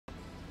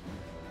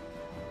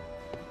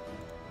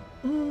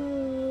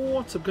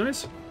What's up,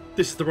 guys?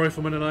 This is the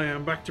Rifleman, and I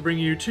am back to bring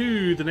you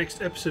to the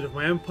next episode of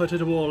my Empire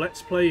Total War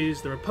Let's Play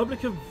is the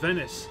Republic of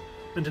Venice.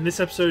 And in this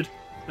episode,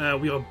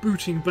 we are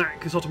booting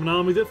back this Ottoman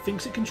army that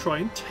thinks it can try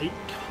and take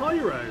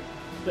Cairo.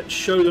 Let's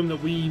show them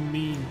that we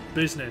mean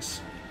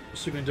business.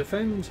 So we're going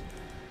to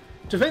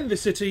defend the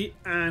city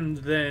and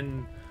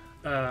then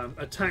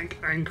attack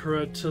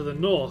Ankara to the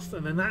north,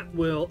 and then that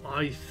will,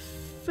 I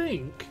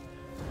think,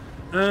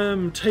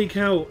 take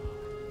out.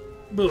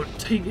 Well,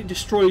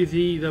 destroy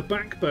the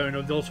backbone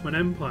of the Ottoman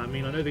Empire. I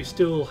mean, I know they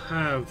still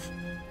have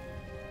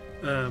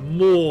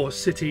more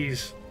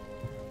cities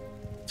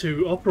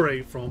to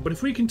operate from, but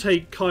if we can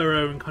take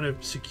Cairo and kind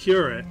of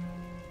secure it,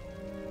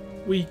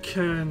 we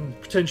can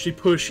potentially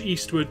push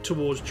eastward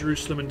towards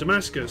Jerusalem and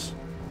Damascus.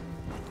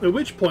 At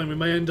which point we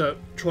may end up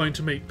trying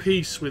to make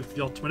peace with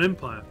the Ottoman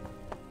Empire,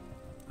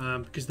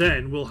 because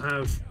then we'll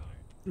have,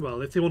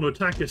 well, if they want to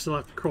attack us, they'll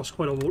have to cross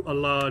quite a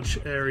large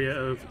area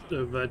of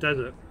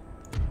desert.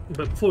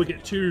 But before we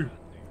get too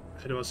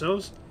ahead of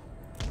ourselves,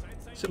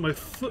 set my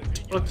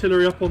foot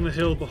artillery up on the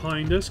hill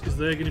behind us because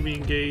they're going to be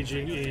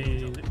engaging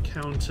in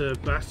counter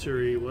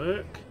battery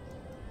work.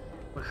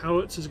 My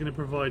howitzer is going to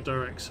provide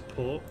direct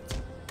support.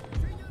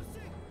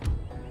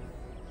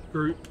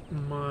 Or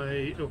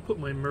put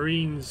my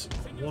marines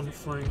on one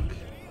flank.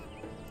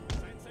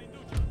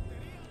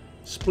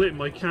 Split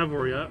my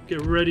cavalry up.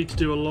 Get ready to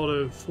do a lot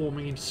of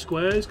forming into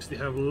squares because they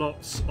have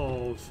lots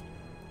of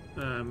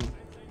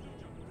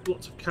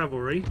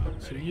cavalry,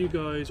 so you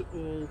guys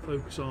all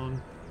focus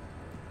on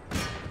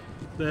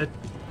their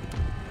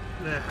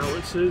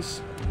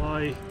howitzers.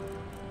 My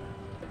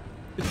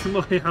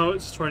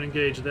howitzers try and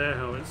engage their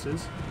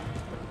howitzers.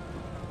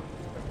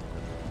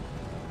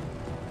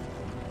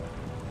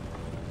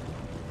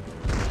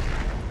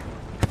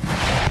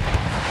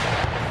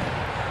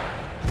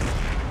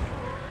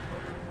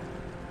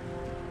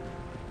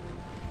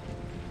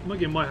 I might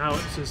get my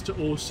howitzers to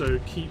also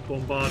keep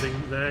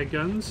bombarding their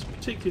guns,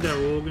 particularly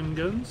their organ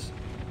guns.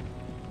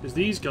 Because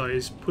these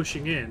guys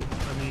pushing in,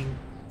 I mean,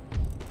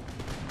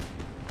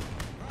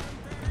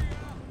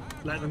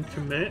 let them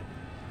commit.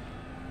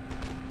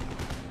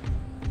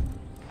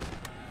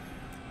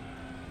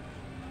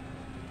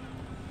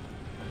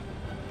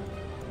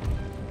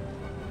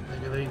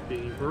 They've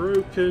been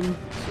broken,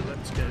 so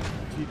let's get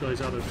you guys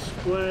out of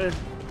square.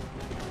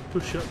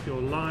 Push up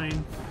your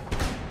line.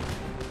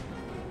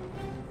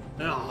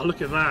 Oh,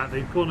 look at that!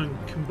 They've gone and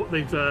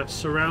they've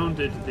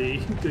surrounded the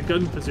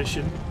gun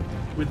position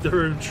with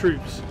their own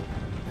troops.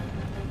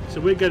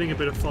 So we're getting a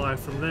bit of fire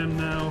from them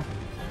now.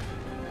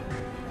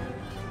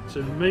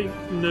 So make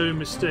no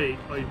mistake,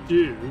 I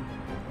do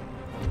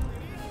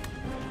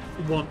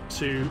want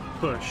to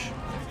push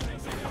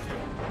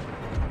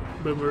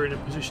when we're in a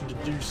position to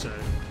do so.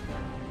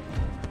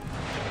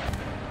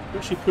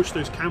 Actually push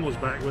those camels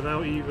back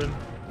without even.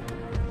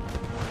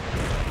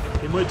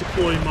 They might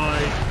deploy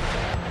my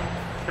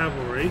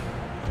cavalry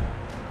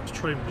to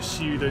try and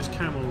pursue those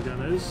camel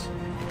gunners.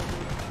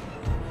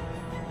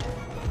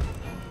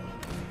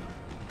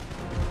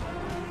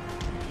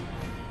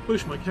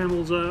 Push my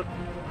camels up.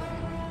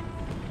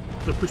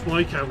 So push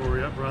my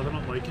cavalry up rather,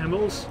 not my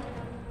camels.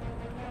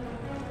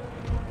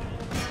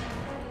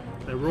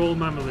 They're Royal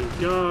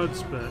Mameluke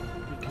guards, but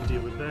we can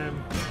deal with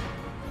them.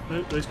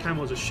 Nope, those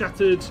camels are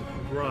shattered.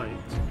 Right.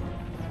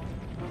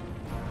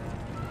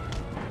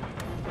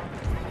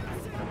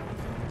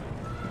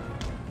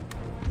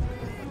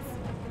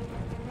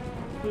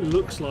 It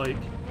looks like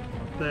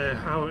their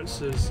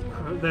howitzers,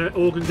 their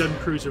organ gun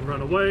crews have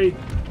run away.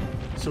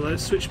 So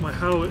let's switch my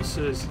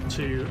howitzers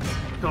to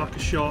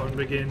carcass shot and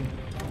begin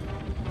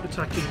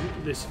attacking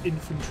this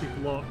infantry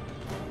block.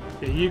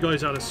 Get you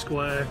guys out of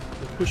square.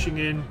 They're pushing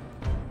in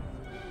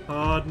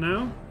hard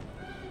now.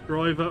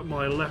 Drive up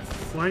my left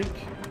flank.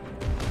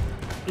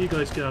 You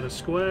guys get out of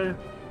square.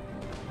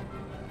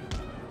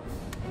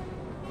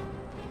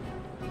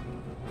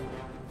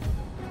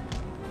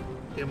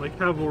 Get my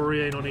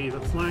cavalry in on either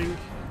flank.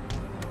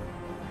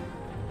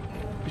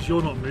 Because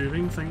you're not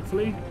moving,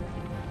 thankfully.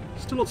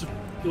 Still lots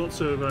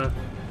of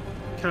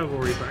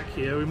cavalry back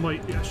here. We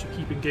might actually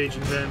keep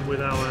engaging them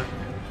with our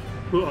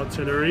foot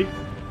artillery.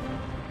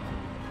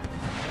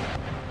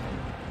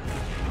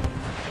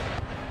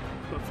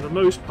 But for the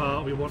most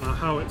part, we want our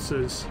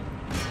howitzers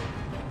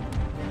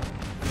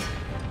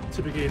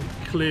to begin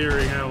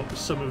clearing out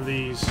some of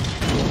these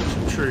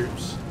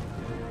troops.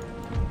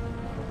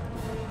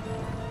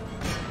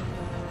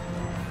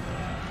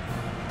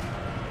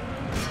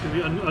 It's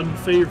going to be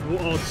unfavourable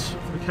odds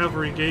for the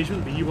cavalry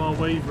engagement, but you are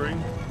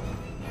wavering.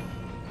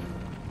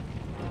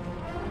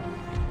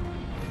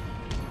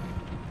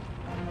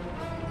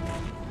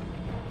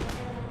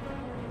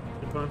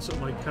 Advance up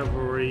my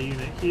cavalry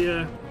unit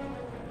here.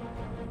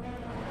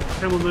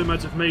 Camel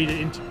nomads have made it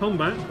into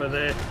combat, but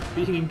they're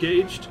being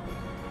engaged.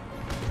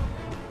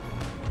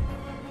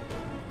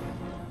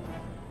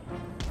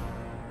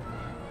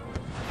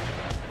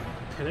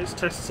 Okay, let's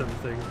test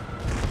something.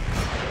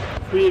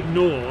 If we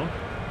ignore,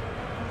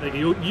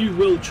 you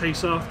will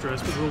chase after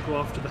us, but we'll go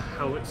after the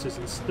howitzers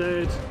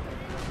instead.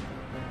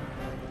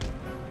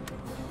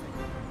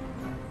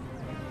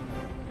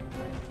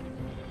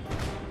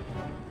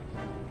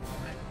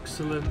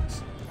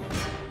 Excellent.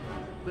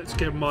 Let's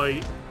get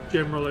my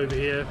general over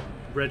here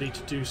ready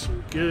to do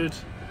some good.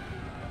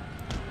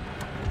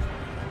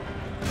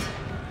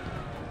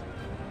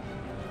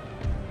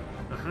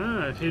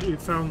 Aha, we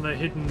found their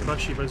hidden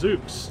Bashi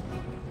bazooks.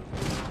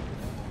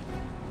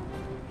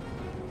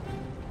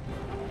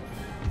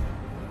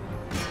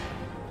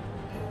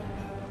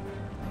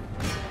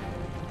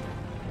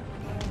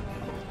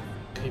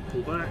 Okay,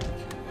 pull back.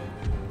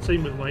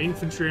 Same with my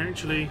infantry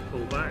actually,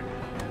 pull back.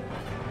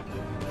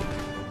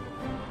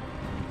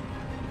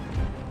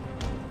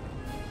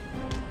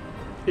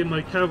 Get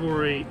my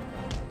cavalry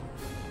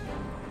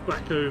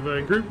back over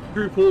and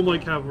group all my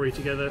cavalry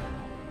together.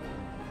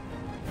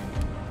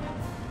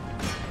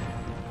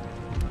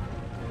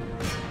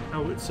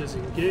 Howitzers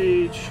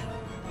engage.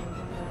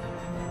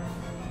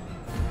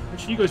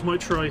 Actually, you guys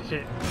might try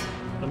hit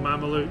the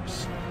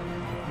Mamelukes.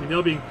 I mean,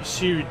 they're being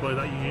pursued by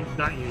that unit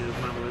of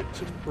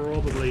Mamelukes. It's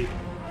probably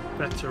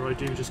better I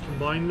do just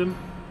combine them.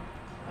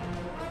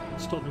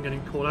 Stop them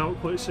getting caught out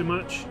quite so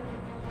much.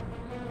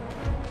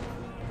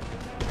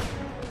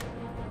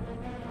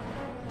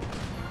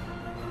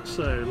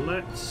 So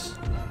let's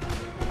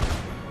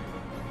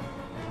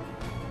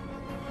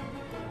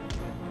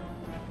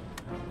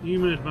you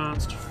men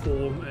advance to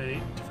form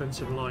a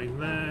defensive line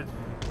there.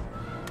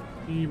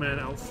 You men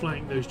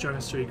outflank those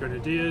Janissary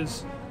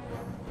Grenadiers.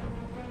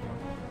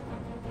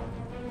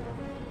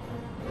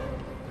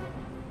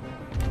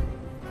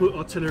 Put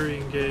artillery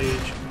engage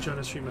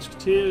Janissary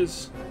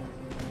Musketeers.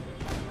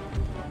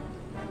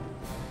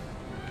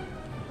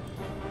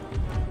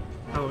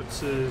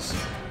 Howitzers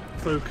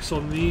focus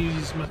on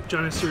these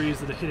Janissaries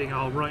that are hitting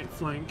our right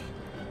flank.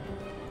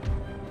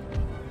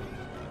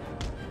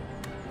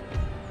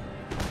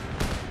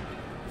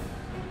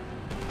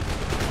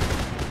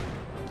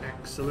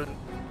 Excellent.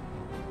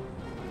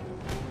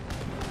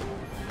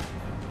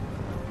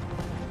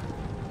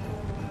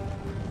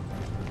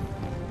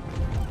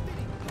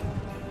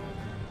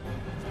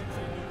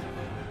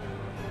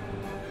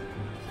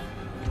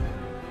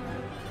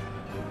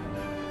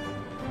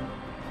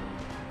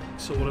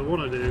 So what I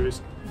want to do is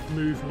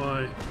move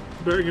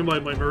bearing in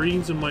mind my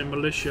Marines and my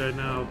militia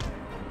now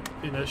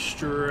in a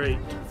straight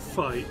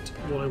fight,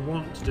 what I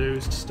want to do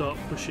is to start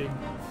pushing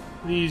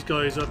these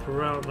guys up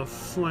around the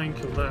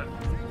flank of that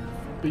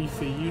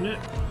beefy unit.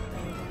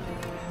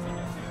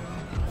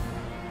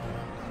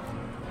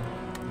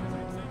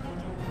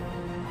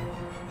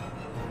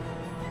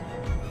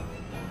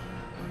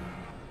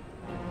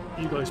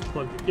 You guys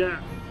plug the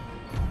gap.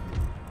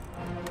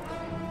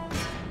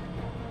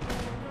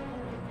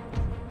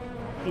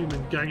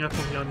 Human gang up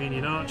on the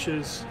Armenian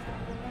archers.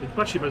 The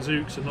Bashi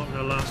bazooks are not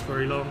going to last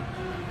very long.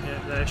 Yeah,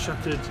 they're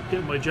shattered.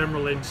 Get my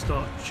general in,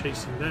 start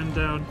chasing them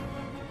down.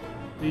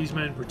 These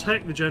men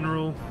protect the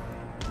general.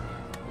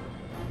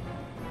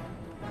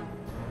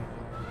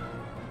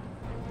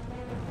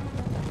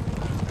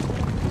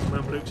 These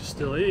Mamluks are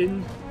still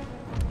in.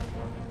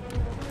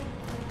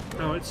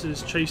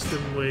 Howitzers chase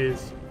them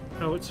with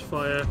howitzer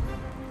fire.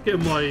 Get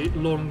my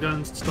long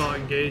guns to start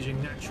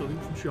engaging natural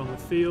infantry on the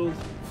field.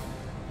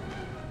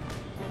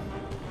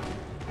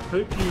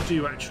 Hope you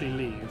do actually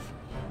leave.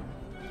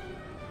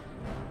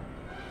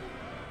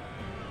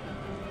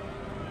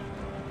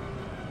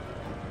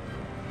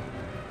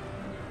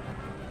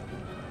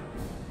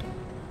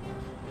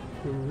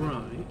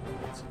 Right.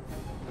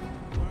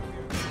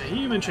 The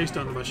human chase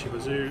down the Bashi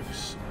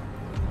bazooks.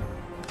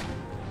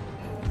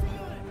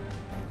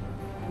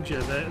 Yeah,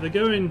 they're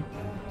going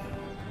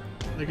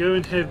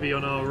heavy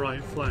on our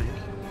right flank.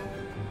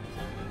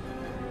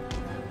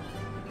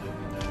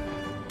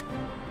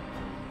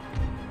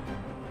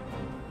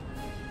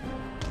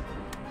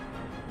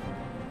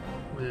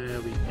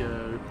 There we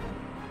go.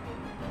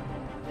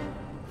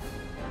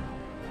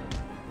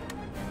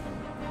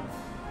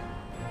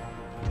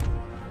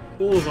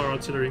 All of our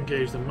artillery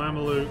engage the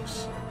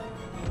Mamelukes.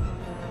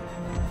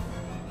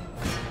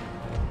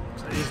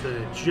 That is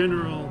their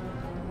general.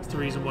 That's the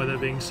reason why they're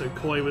being so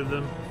coy with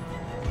them.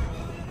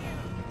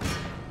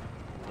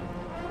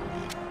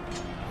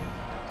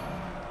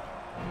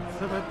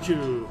 How about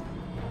you?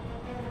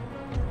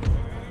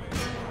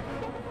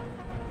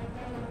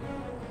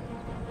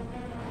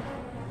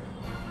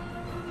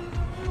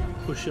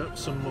 Push up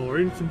some more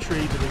infantry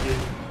to begin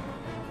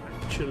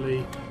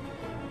actually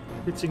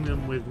hitting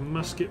them with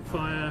musket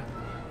fire.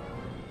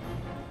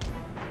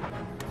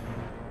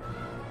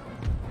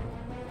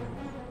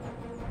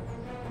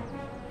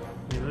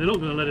 They're not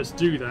going to let us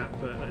do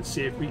that, but let's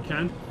see if we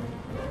can.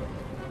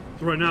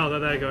 So right now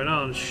they're going,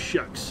 oh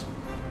shucks.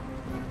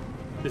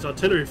 This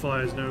artillery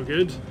fire is no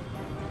good.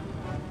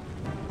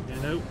 You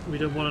know, we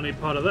don't want any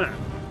part of that.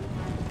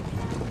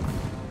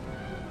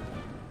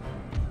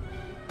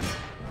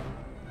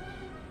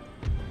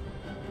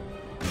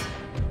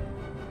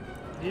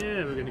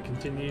 Yeah, we're going to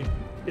continue.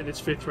 Get this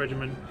 5th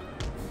Regiment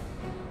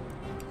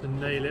to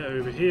nail it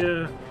over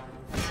here.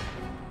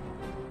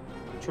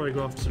 Try to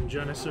go after some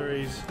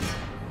Janissaries.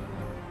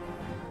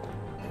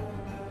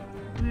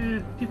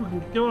 Yeah, people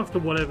can go after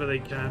whatever they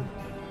can.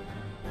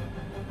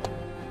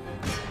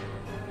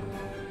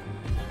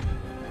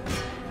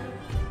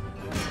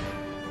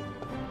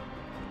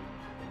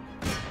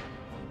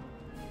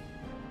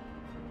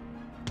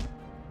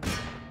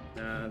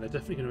 They're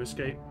definitely going to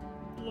escape.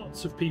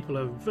 Lots of people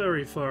are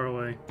very far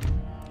away.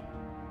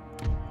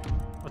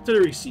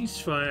 Artillery,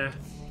 ceasefire.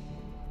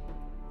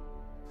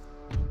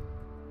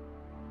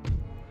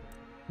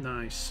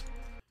 Nice.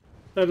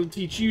 That'll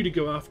teach you to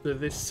go after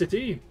this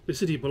city. The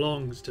city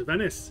belongs to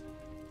Venice.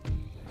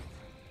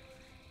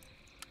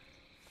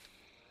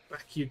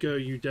 Back you go,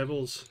 you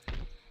devils.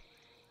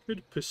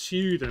 Could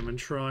pursue them and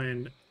try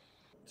and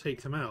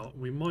take them out.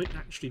 We might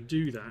actually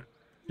do that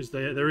because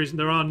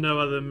there are no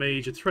other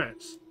major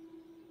threats.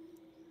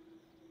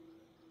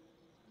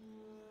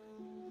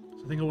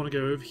 So I think I want to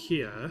go over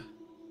here.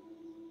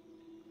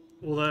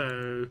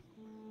 Although,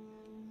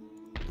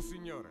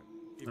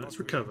 let's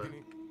recover.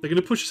 They're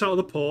going to push us out of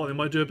the port. They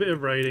might do a bit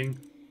of raiding.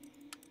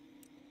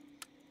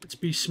 Let's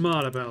be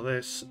smart about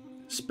this.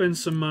 Spend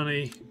some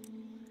money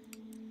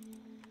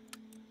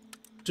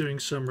doing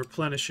some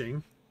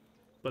replenishing.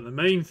 But the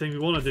main thing we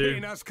want to do,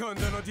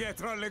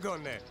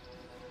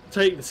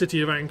 take the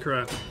city of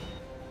Ankara.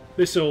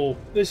 This'll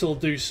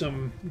do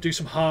some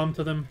harm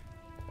to them.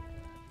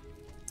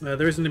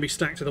 There is going to be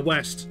stacked to the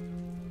west.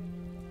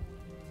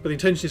 But the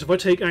intention is, if I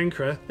take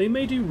Ankara, they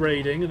may do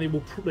raiding, and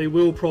they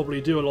will probably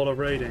do a lot of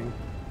raiding.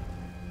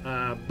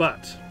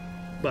 But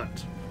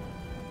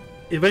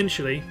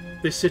eventually,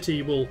 this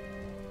city will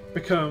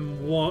become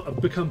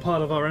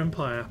part of our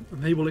empire,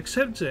 and they will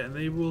accept it, and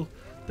they will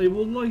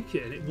like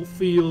it, and it will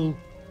feel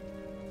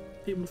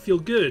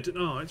good.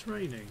 Oh, it's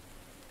raining.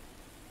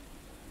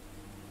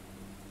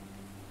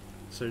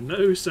 So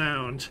no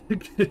sound.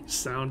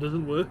 Sound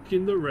doesn't work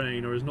in the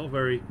rain, or is not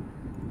very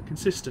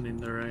consistent in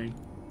the rain.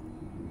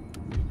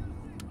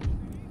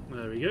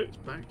 There we go, it's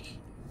back.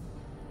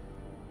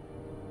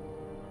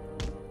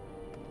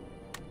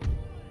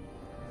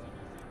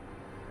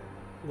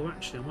 Although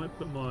actually I might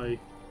put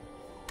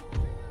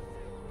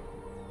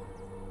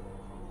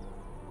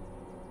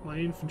my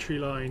infantry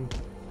line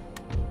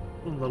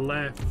on the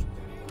left.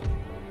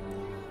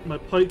 My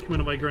pikemen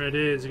and my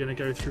grenadiers are going to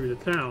go through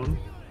the town.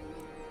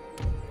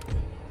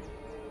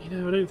 You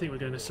know, I don't think we're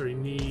going to necessarily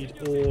need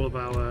all of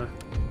our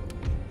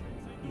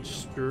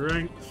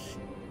strength.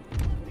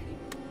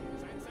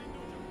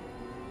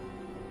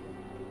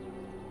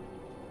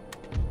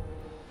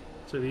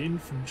 So the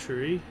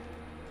infantry.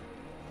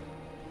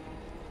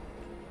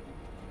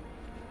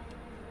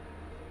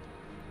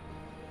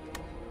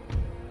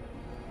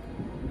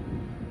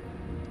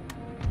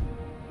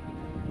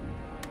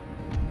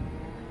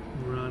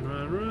 Run,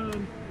 run,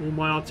 run. All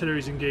my artillery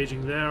is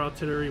engaging their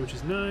artillery, which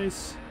is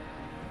nice.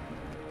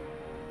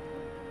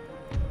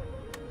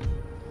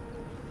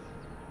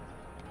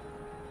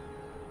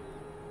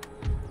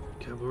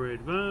 Cavalry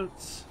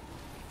advance.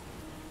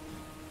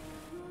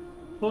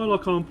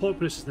 Pylocon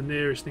Populous is the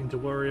nearest thing to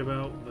worry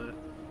about, but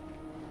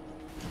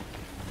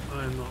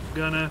I'm not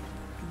gonna.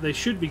 They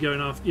should be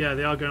going after. Yeah,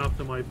 they are going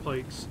after my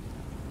pikes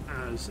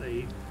as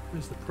the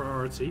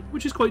priority,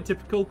 which is quite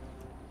typical.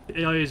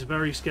 The AI is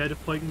very scared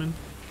of pikemen.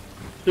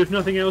 So if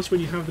nothing else, when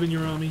you have them in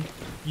your army,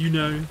 you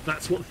know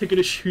that's what they're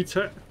gonna shoot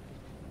at.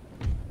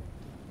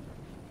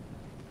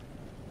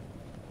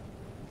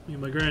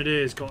 My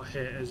grenadiers got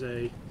hit as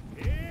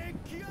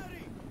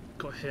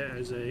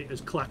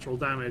collateral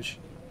damage.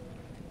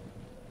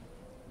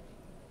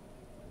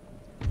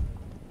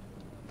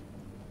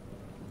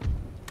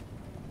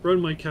 Run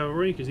my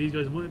cavalry, because these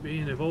guys might be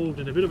involved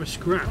in a bit of a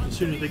scrap as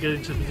soon as they get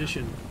into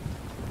position.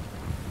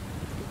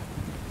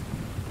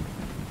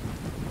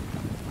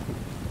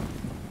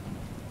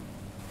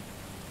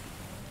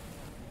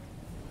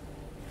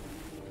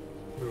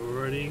 We're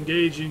already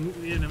engaging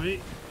the enemy.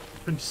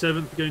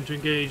 27th going to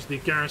engage the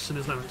garrison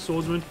Islamic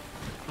swordsmen.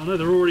 Oh no,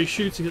 they're already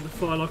shooting at the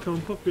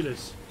Pylocon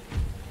Populous.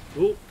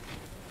 Oh.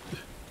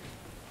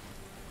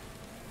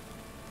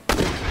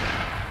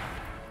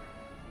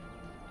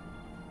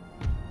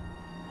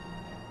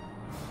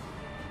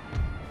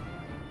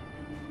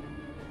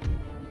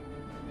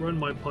 Run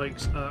my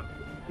pikes up,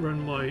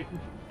 run my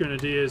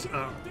grenadiers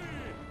up.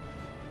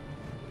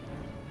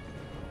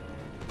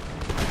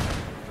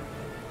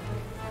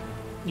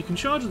 You can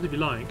charge us if you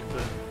like,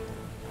 but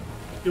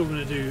you're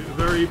going to do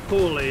very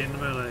poorly in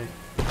melee.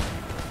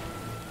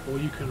 Or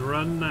you can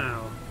run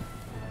now.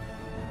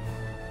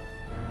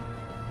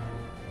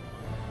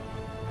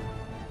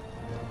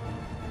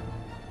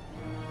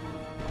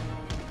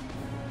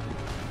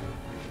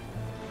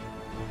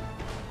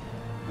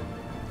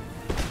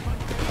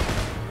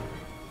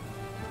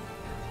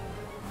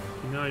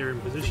 Now you're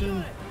in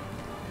position.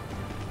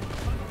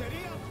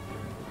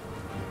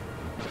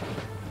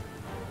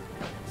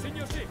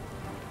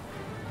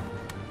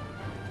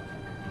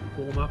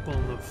 Form up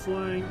on the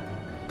flank.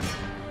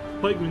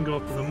 Pikemen go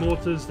up to the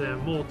mortars, they're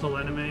mortal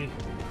enemy.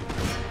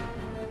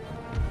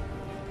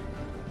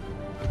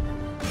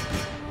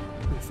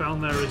 We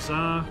found their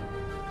Azar.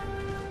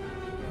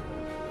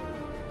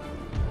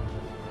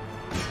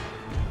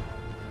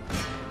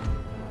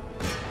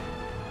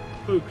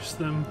 Focus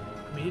them.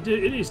 I mean, it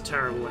is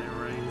terrible when it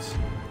rains.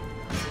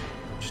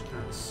 Just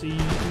can't see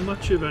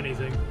much of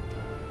anything.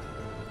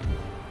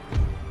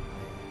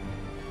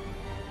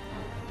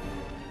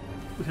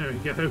 There we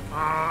go.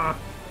 Ah!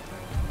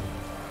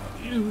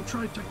 You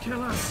tried to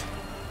kill us!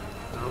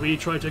 Now we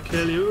tried to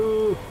kill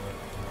you!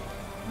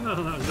 No,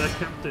 that was their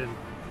captain.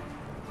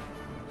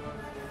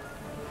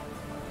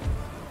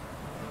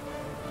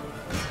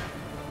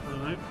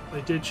 Alright,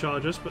 they did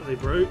charge us, but they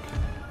broke.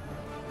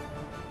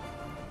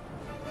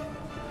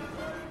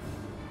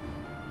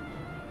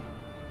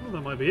 Well,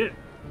 that might be it.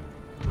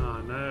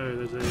 Oh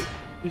no,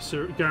 there's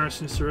a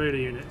garrison Serrata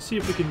unit. See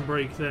if we can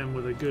break them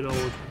with a good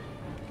old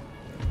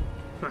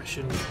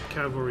fashioned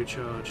cavalry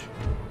charge.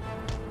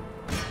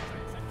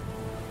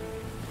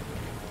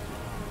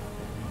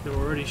 They're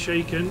already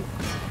shaken.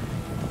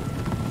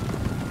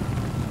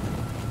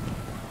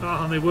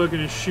 Ah, and they were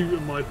going to shoot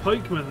at my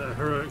pikemen that are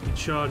heroically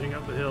charging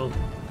up the hill.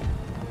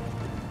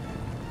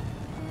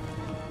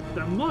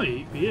 That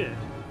might be it.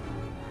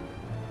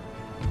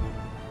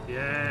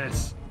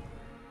 Yes.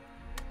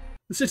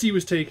 The city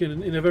was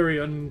taken in a very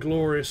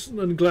unglorious,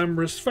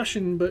 unglamorous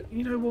fashion, but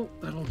you know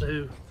what? That'll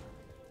do.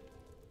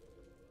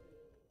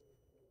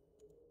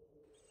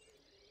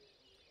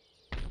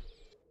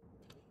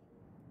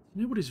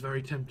 You know what is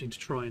very tempting to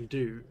try and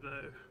do,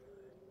 though?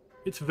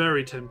 It's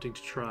very tempting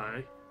to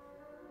try.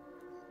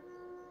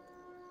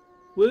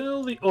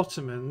 Will the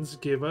Ottomans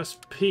give us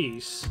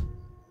peace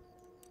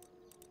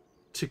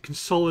to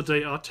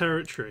consolidate our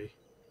territory?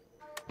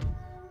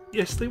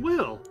 Yes, they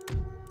will.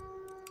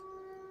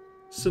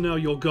 So now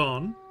you're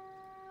gone.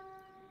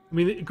 I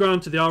mean,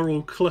 granted, they are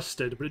all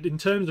clustered, but in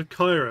terms of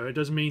Cairo, it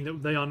does mean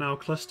that they are now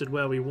clustered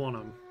where we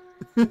want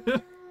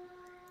them.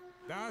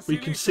 We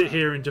can sit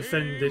here and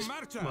defend this.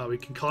 Well, we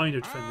can kind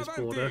of defend this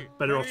border.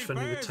 Better off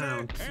defending the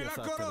town.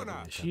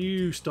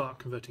 You start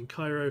converting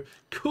Cairo.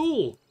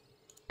 Cool!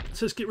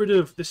 So let's get rid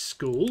of this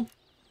school.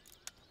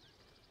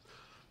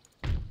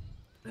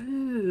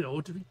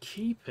 Or do we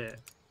keep it?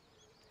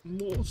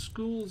 More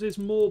schools is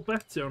more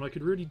better, and I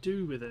could really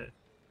do with it.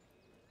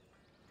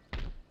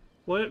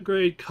 Why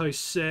upgrade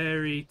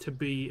Kayseri to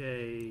be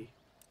a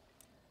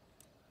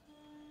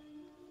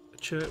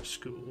church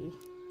school?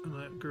 And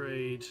I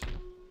upgrade...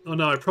 Oh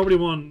no, I probably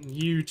want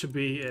you to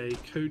be a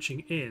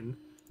coaching inn.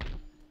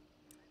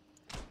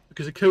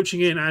 Because a coaching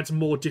inn adds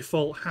more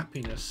default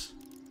happiness.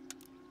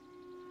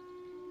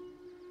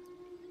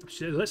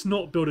 Actually, let's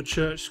not build a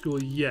church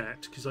school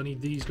yet, because I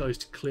need these guys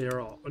to clear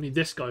off. I need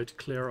this guy to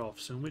clear off.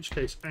 So in which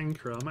case,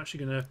 Ankara, I'm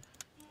actually going to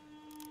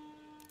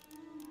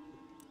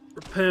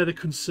repair the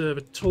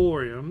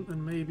conservatorium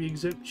and maybe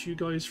exempt you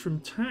guys from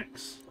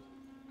tax.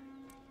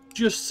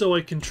 Just so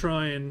I can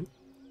try and...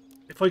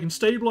 If I can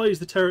stabilise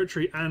the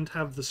territory and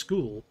have the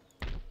school,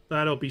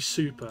 that'll be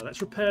super.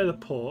 Let's repair the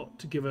port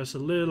to give us a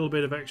little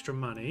bit of extra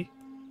money.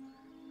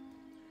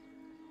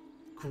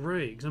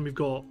 Great, because then we've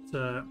got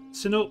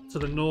Sinop to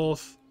the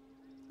north,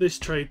 this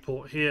trade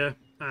port here,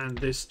 and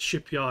this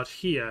shipyard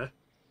here,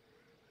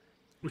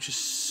 which is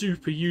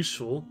super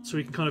useful. So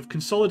we can kind of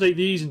consolidate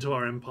these into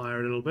our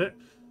empire a little bit.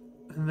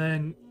 And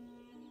then,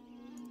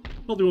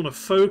 not that we want to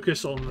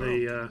focus on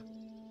the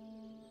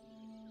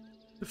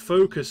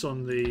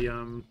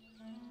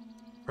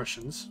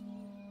Prussians,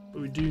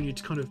 but we do need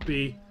to kind of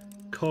be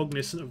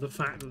cognizant of the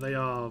fact that they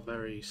are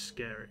very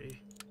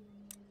scary.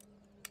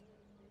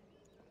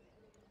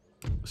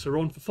 So we're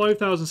on for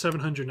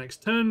 5,700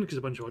 next turn because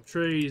a bunch of our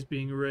trade is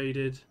being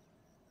raided.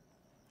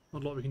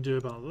 Not a lot we can do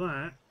about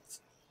that.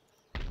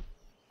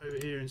 Over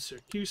here in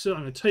Syracuse,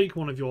 I'm going to take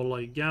one of your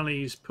light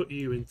galleys, put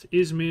you into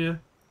Izmir.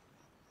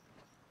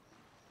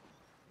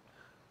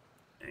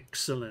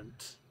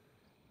 Excellent.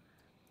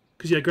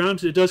 Because yeah,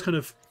 granted, it does kind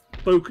of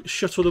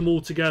shuttle them all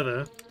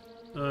together,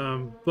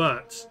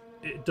 but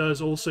it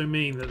does also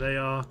mean that they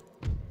are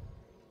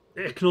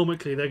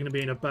economically they're going to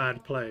be in a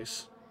bad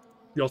place.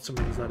 The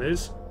Ottomans, that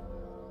is.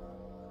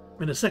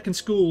 And a second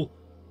school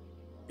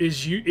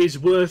is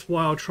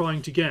worthwhile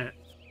trying to get,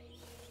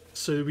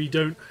 so we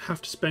don't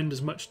have to spend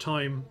as much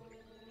time,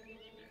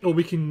 or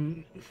we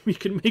can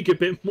make a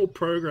bit more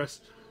progress.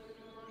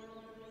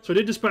 So I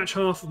did dispatch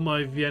half of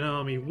my Vienna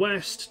army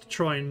west to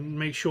try and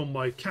make sure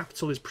my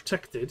capital is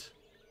protected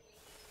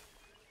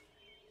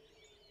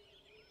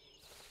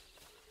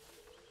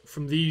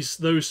from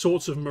those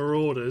sorts of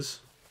marauders.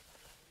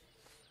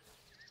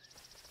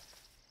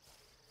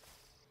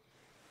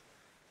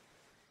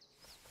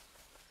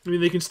 I mean,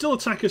 they can still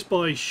attack us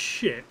by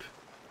ship.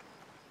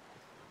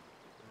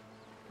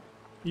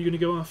 You're going to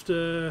go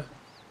after...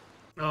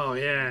 Oh,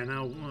 yeah,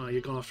 now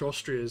you're going after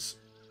Austria's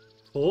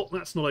port.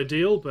 That's not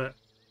ideal, but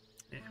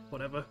yeah,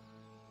 whatever.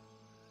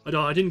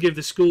 I didn't give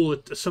the school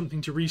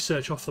something to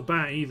research off the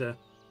bat either.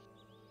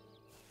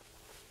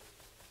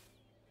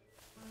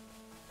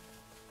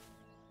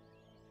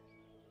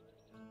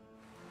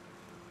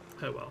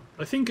 Oh well.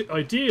 I think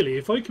ideally,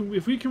 if we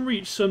can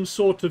reach some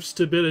sort of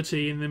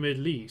stability in the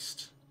Middle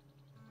East,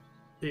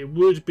 it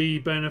would be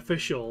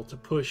beneficial to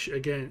push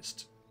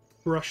against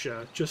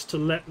Russia, just to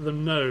let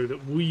them know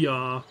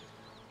that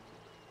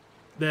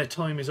their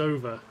time is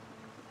over.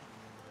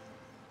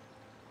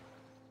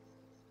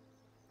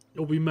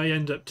 Or we may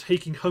end up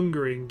taking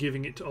Hungary and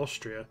giving it to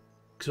Austria.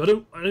 Because I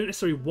don't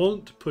necessarily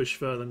want to push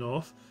further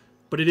north,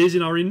 but it is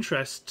in our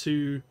interest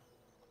to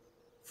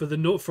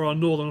for our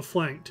northern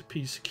flank to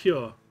be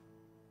secure.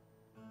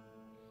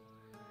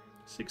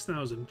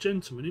 6,000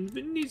 gentlemen in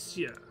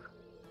Venetia.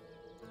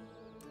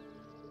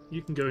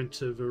 You can go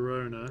into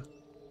Verona.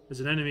 There's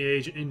an enemy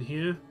agent in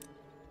here.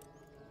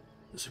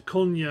 So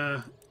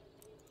Konya.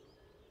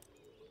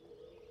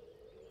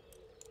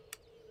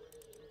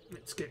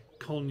 Let's get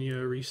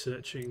Konya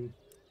researching.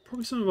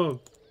 Probably some of our...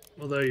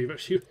 Although you've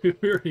actually we're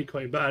really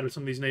quite bad with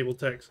some of these naval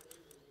techs.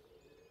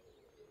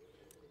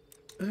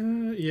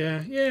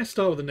 Yeah,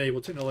 start with the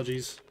naval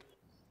technologies.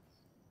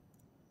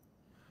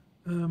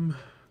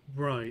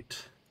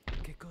 Right.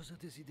 Che cosa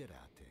desiderate?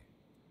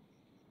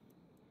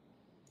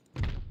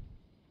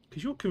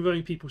 Because you're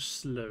converting people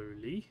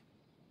slowly,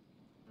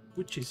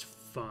 which is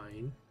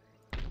fine.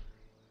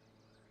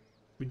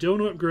 We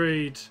don't want to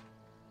upgrade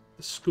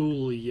the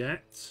school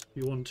yet.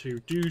 We want to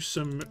do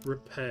some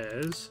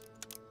repairs.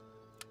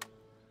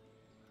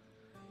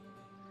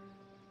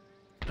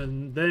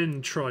 And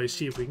then try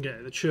see if we can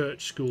get the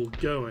church school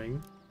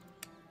going.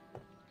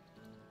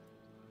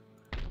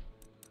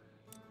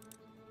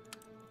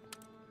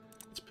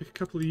 Let's pick a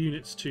couple of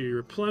units to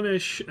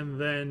replenish,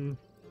 and then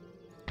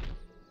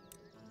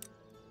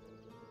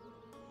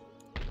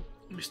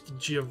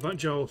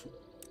Mr.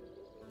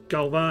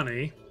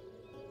 Galvani.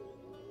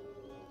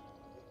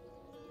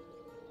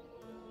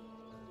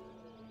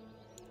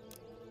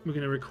 We're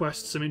going to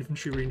request some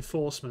infantry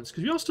reinforcements,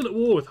 because we are still at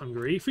war with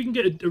Hungary. If we can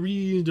get a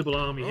reasonable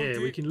army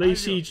here, we can lay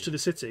siege to the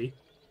city,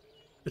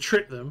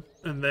 trip them,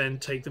 and then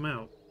take them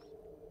out.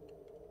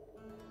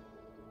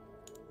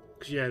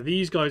 Because, yeah,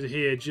 these guys are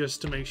here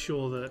just to make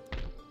sure that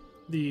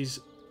these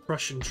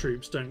Prussian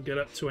troops don't get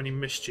up to any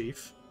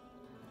mischief.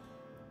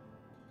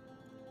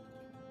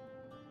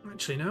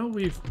 Actually, now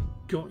we've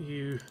got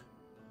you...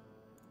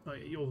 Oh,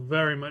 you're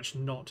very much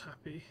not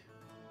happy.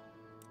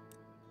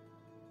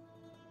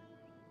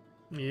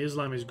 Yeah,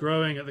 Islam is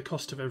growing at the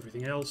cost of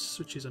everything else,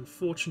 which is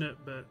unfortunate,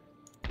 but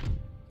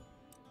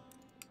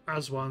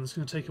Aswan's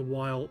going to take a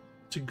while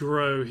to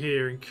grow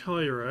here in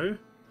Cairo.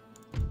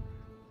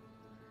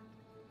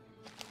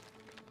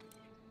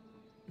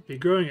 Be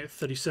growing at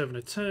 37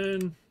 a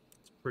turn.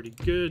 It's pretty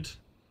good.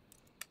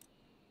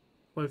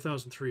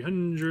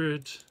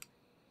 5,300.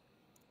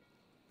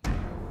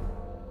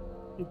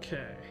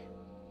 Okay.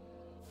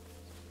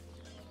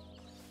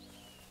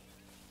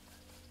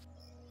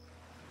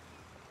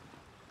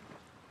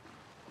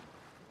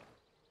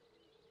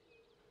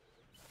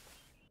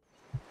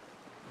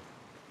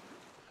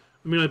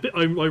 I mean,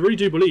 I really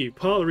do believe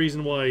part of the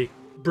reason why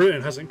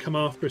Britain hasn't come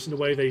after us in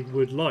the way they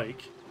would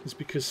like is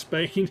because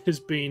Spain has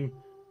been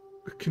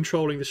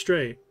controlling the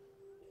strait.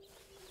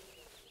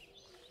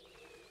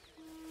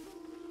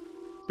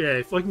 But yeah,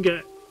 if I can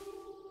get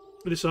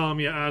this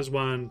army at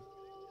Aswan,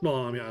 not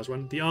army at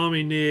Aswan, the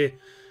army near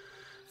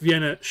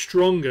Vienna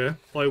stronger,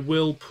 I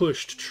will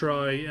push to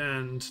try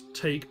and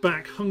take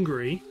back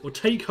Hungary, or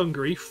take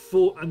Hungary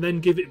and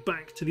then give it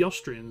back to the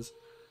Austrians,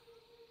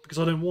 because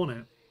I don't want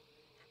it.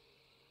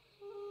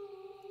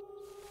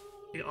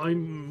 I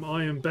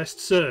am best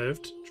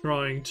served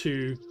trying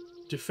to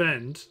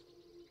defend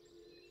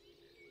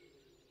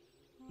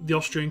the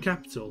Austrian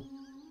capital,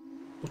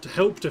 or to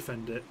help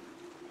defend it.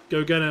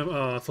 Go get them.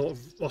 Oh, I thought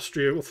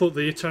Austria. I thought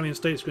the Italian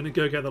states were going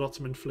to go get that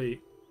Ottoman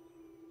fleet.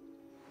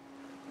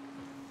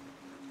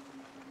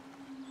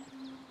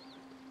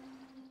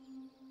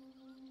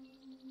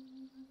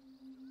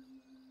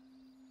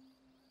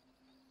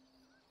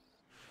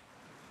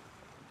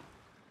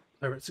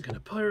 Pirates are going to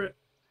pirate.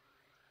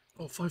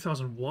 Oh,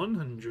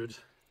 5,100.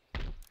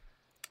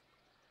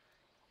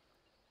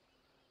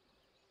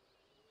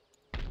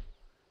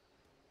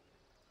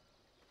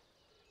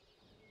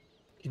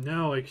 Okay,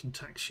 now I can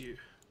tax you.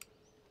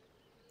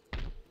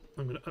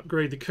 I'm going to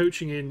upgrade the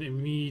coaching inn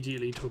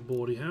immediately to a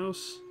boarding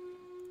house.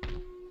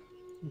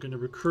 I'm going to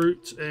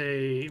recruit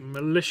a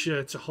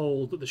militia to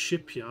hold the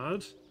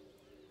shipyard.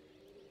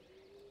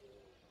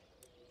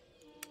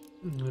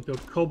 I'm going to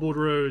build cobbled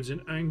roads in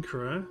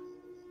Ankara.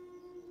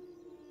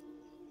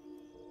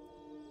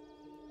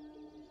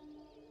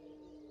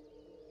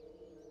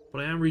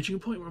 But I am reaching a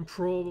point where I'm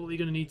probably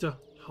going to need to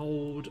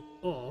hold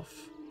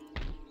off.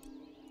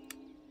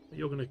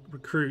 You're going to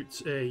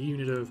recruit a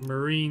unit of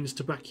Marines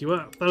to back you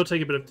up. That'll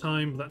take a bit of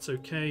time, but that's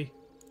okay.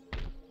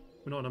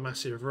 We're not in a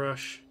massive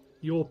rush.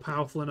 You're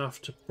powerful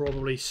enough to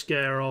probably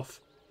scare off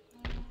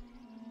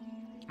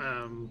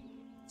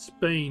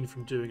Spain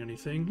from doing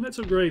anything. Let's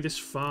upgrade this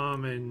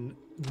farm in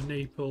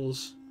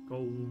Naples.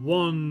 Got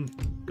 1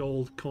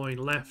 gold coin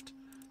left.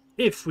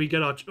 If we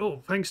get our...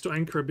 Oh, thanks to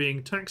Ankara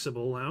being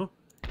taxable now.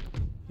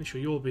 Make sure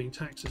you're being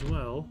taxed as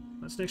well.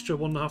 That's an extra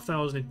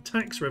 1,500 in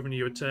tax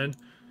revenue a turn.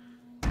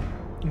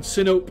 And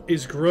Sinope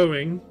is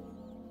growing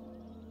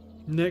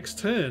next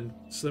turn.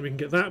 So then we can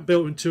get that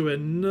built into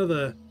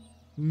another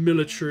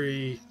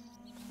military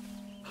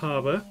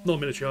harbour.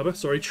 Not military harbour,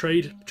 sorry,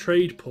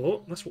 trade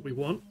port. That's what we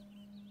want.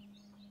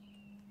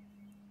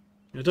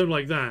 I don't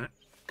like that,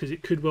 because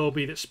it could well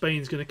be that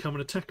Spain's going to come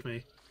and attack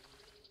me.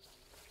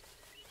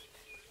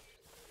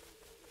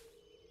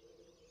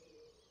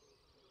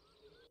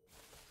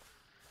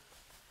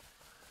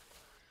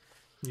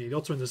 Yeah, the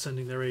Ottomans are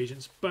sending their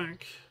agents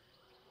back.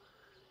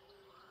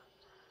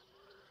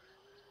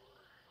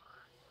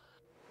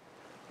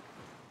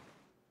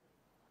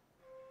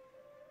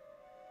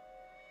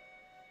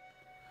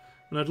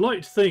 And I'd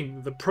like to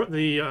think the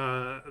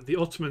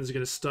Ottomans are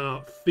going to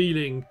start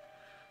feeling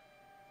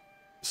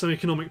some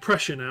economic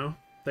pressure now.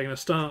 They're going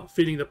to start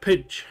feeling the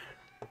pinch.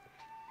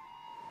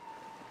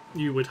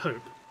 You would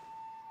hope.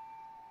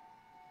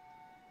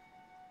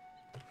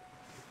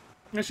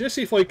 Actually, let's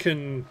see if I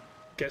can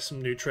get some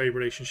new trade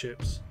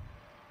relationships.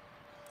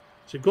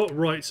 So you've got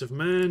rights of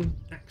man.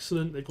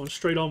 Excellent. They've gone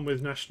straight on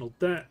with national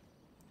debt.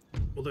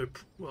 Although,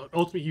 well,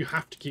 ultimately you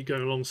have to keep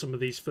going along some of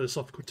these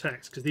philosophical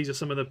texts because these are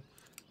some of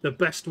the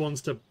best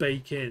ones to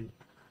bake in.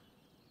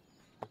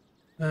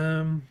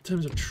 In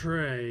terms of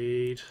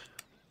trade,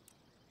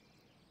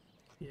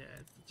 yeah,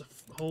 it's a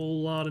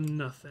whole lot of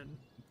nothing.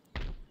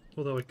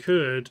 Although I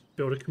could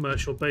build a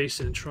commercial base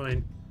and try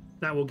and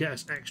that will get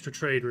us extra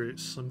trade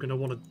routes. I'm going to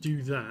want to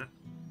do that.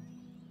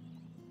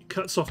 It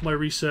cuts off my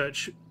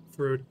research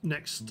for the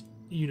next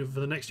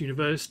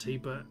university,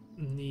 but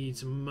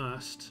needs a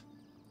must.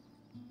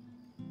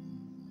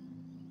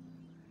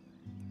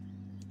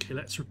 Okay,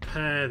 let's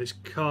repair this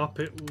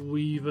carpet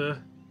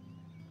weaver.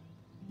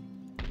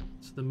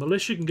 So the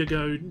militia can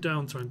go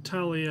down to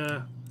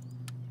Antalya.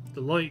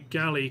 The light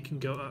galley can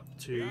go up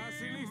to...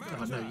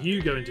 Oh no,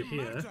 you go into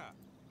here.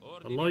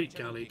 The light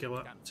galley go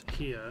up to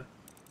here.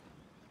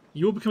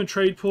 You'll become a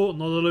trade port,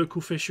 not a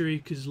local fishery,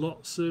 because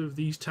lots of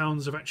these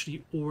towns have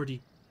actually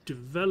already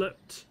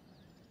developed.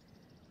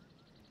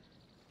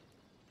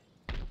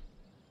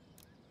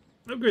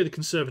 Upgrade the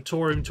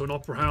conservatorium to an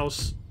opera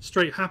house.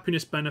 Straight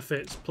happiness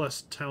benefits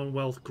plus town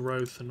wealth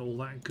growth and all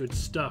that good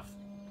stuff.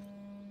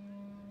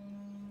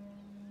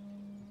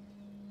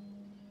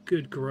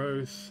 Good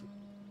growth.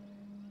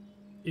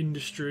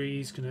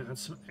 Industry's going to add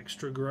some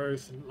extra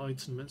growth.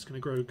 Enlightenment's going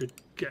to grow good,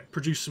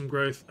 produce some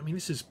growth. I mean,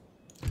 this is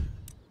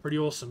pretty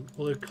awesome.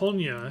 Although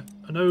Konya,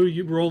 I know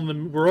we're on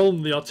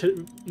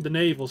the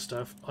naval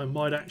stuff. I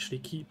might actually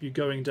keep you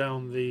going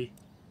down the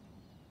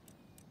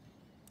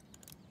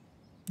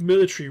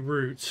military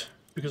route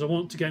because I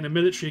want to get in a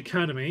military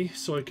academy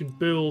so I can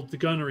build the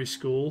gunnery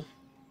school.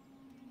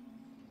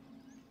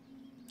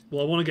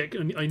 Well,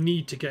 I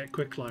need to get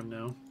quicklime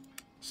now.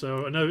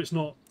 So I know it's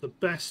not the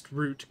best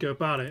route to go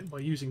about it by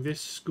using this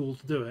school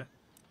to do it.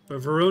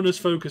 But Verona's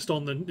focused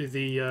on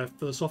the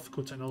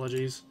philosophical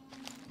technologies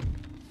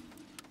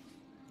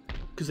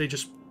because they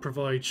just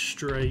provide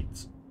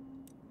straight.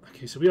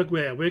 Okay, so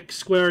we're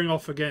squaring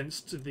off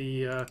against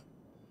the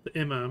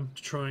Imam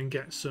to try and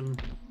get some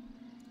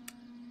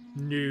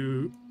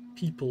new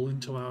people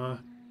into our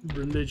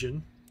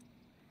religion.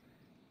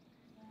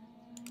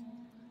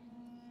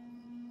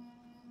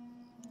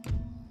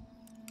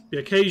 Yeah,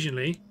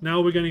 occasionally,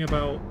 now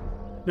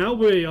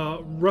we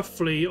are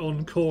roughly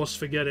on course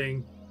for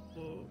getting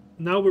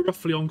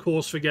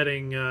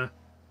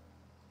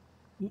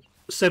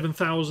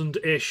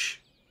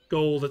 7,000-ish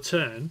gold a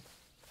turn.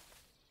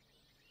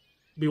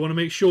 We want to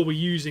make sure we're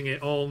using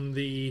it on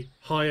the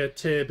higher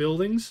tier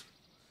buildings.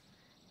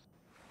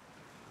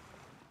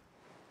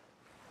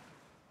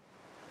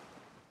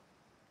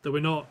 That we're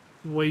not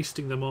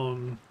wasting them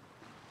on...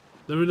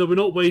 We're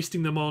not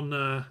wasting them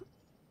on...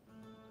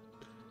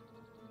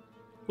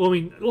 Well, I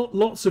mean,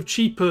 lots of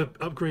cheaper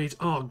upgrades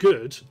are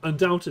good,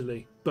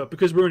 undoubtedly. But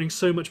because we're earning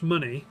so much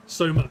money,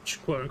 so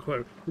much,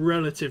 quote-unquote,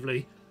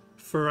 relatively,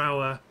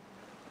 for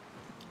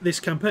this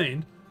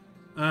campaign,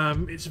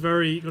 it's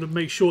got to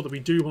make sure that we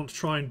do want to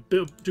try and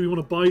build... Do we want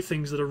to buy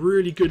things that are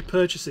really good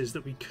purchases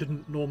that we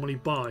couldn't normally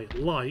buy?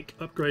 Like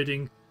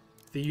upgrading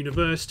the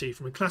university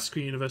from a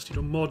classical university to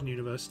a modern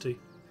university.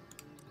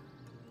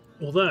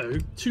 Although,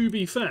 to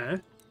be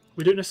fair,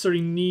 we don't necessarily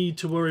need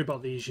to worry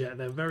about these yet.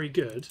 They're very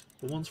good.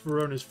 But once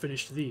Verona's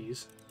finished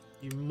these,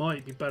 you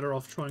might be better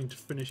off trying to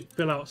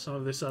fill out some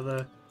of this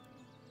other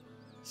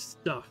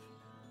stuff.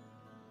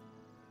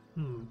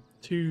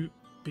 To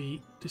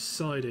be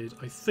decided.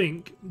 I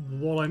think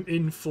what I'm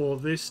in for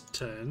this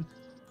turn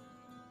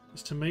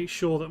is to make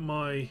sure that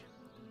my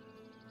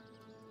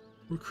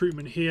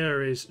recruitment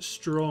here is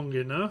strong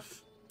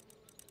enough.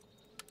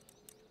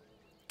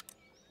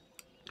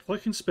 If I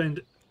can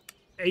spend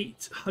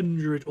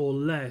 800 or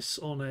less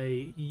on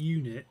a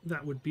unit,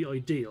 that would be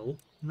ideal.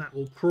 And that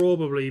will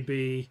probably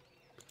be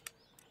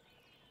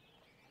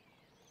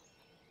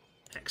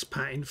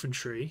expat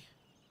infantry.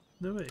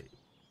 No, wait.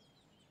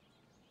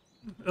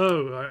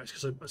 Oh, it's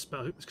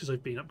because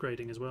I've been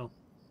upgrading as well.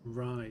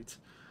 Right.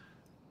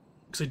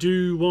 Because I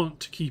do want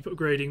to keep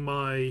upgrading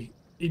my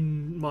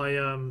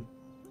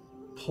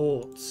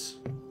ports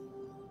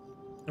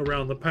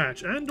around the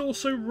patch, and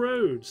also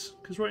roads.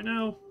 Because right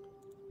now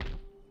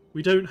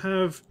we don't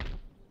have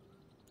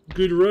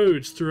good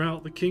roads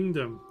throughout the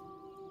kingdom.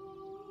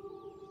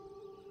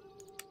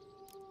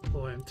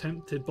 Oh, I am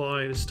tempted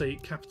by the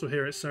state capital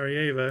here at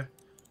Sarajevo.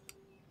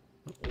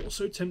 I'm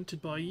also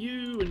tempted by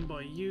you and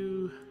by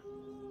you.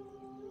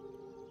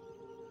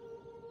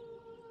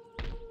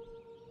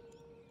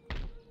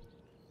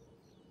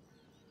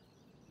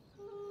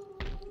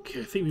 Okay,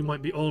 I think we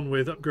might be on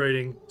with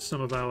upgrading some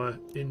of our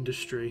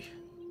industry.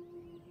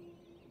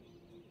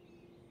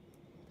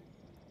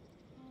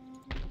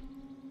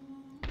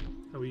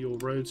 How are your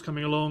roads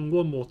coming along?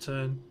 One more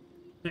turn.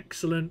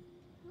 Excellent.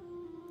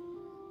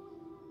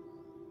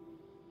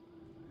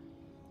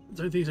 I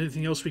don't think there's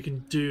anything else we can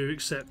do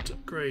except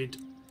upgrade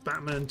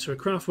Batman to a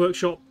craft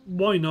workshop.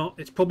 Why not?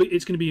 It's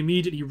going to be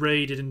immediately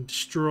raided and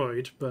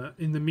destroyed, but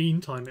in the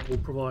meantime it will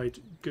provide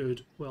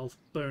good wealth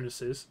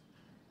bonuses.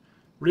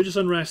 Religious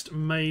unrest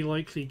may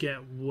likely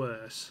get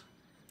worse.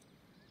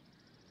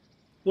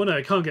 Well, no,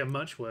 it can't get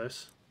much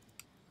worse.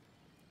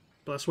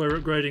 But that's why we're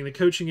upgrading the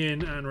coaching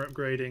inn and we're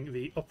upgrading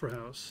the opera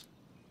house.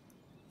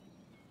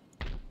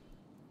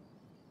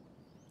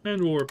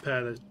 And we'll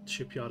repair the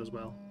shipyard as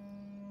well.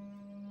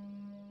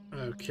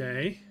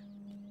 Okay.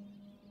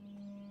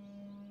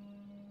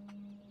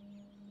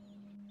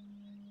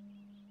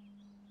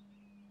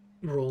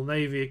 Royal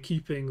Navy are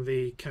keeping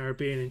the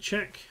Caribbean in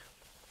check.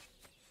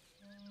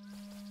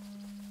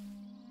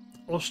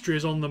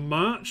 Austria's on the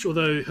march,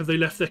 although have they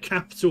left their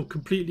capital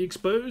completely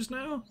exposed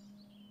now?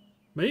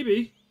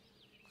 Maybe.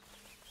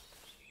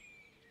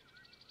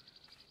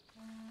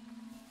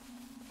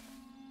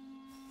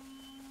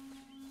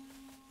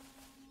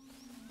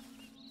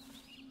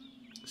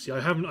 See,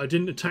 I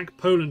didn't attack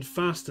Poland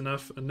fast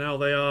enough, and now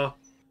they are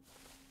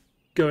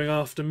going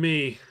after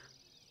me.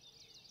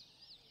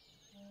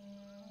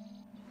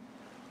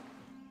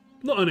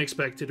 Not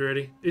unexpected,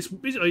 really.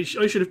 I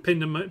should have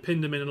pinned them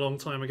in a long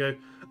time ago.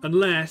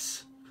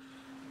 Unless,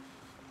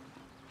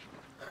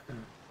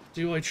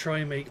 do I try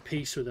and make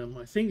peace with them?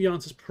 I think the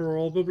answer's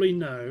probably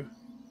no.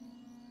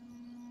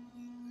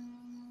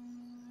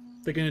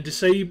 They're going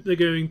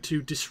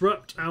to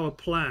disrupt our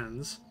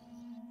plans.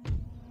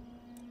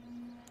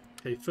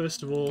 Okay,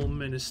 first of all,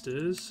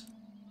 ministers.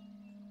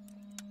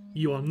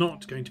 You are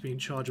not going to be in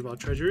charge of our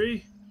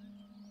treasury.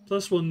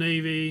 +1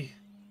 navy.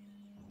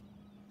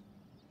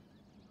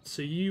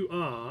 So you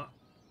are...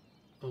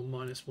 Oh,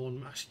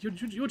 -1. Actually,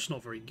 you're just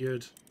not very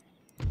good.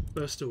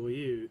 First of all,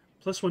 you.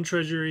 +1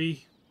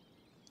 treasury.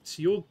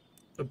 So you're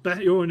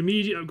an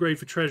immediate upgrade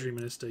for treasury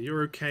minister.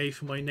 You're okay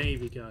for my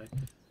navy guy.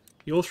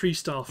 You're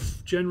 3-star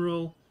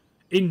general.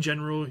 In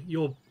general,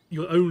 you're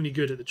only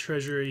good at the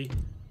treasury.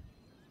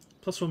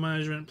 +1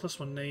 management,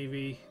 +1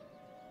 navy,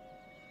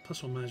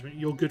 +1 management.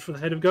 You're good for the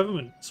head of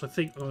government. So I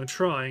think I'm going to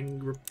try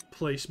and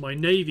replace my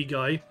navy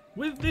guy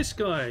with this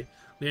guy,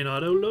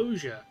 Leonardo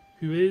Loja,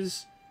 who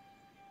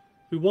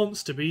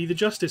wants to be the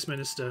justice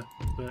minister.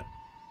 But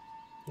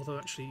although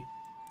actually,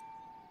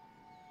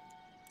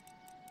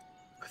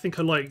 I think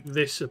I like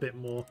this a bit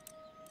more.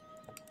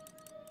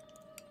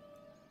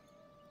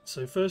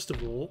 So first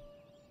of all,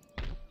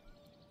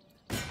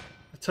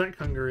 attack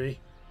Hungary.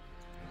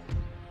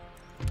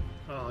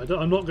 Oh,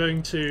 I'm not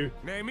going to.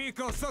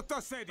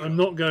 I'm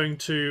not going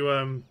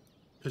to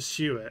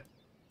pursue it.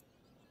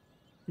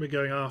 We're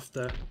going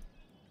after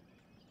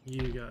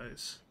you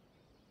guys.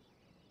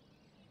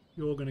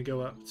 You're going to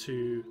go up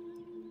to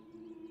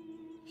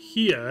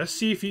here.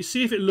 See if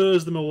it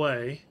lures them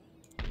away.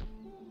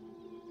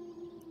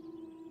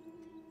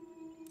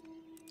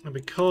 And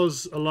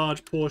because a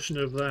large portion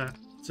of that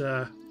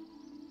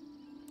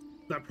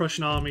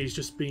Prussian army has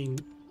just been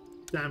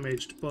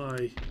damaged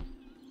by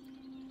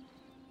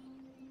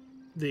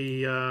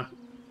the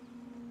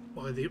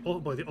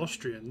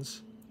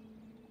Austrians.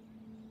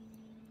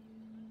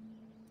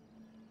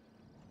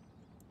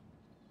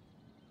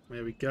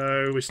 There we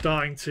go. We're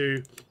starting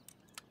to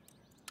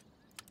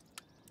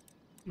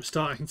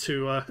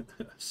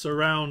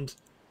surround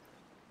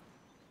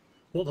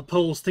what the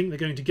Poles think they're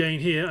going to gain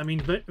here. I mean,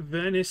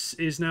 Vienna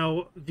is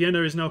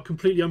now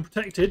completely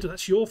unprotected.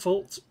 That's your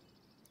fault.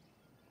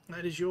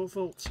 That is your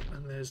fault,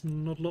 and there's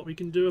not a lot we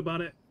can do about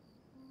it.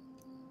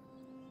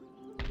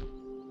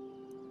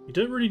 We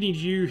don't really need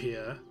you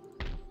here.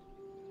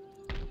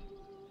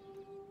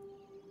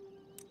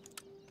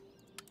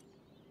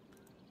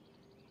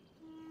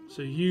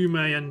 So you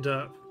may end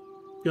up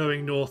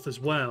going north as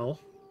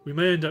well. We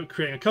may end up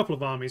creating a couple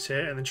of armies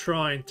here and then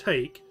try and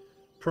take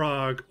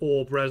Prague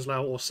or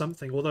Breslau or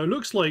something. Although it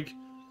looks like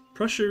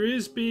Prussia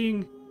is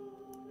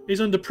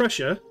under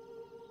pressure.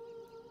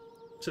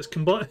 So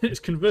it's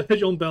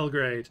converge on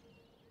Belgrade.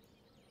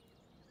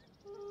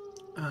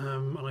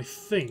 And I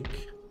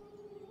think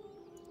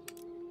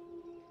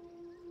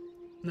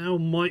now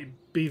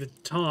might be the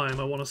time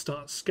I want to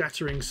start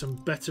scattering some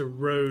better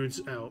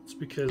roads out,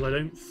 because I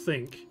don't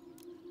think...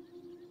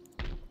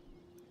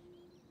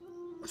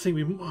 I think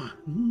we...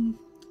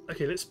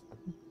 Okay, let's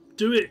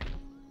do it.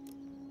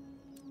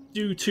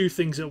 Do two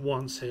things at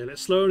once here.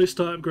 Let's slowly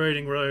start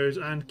upgrading roads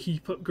and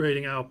keep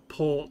upgrading our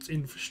port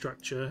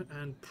infrastructure,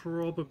 and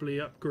probably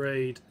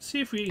upgrade... See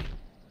if we...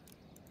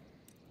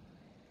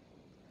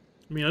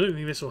 I mean, I don't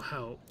think this will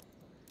help.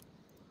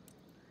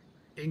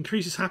 It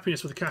increases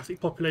happiness with the Catholic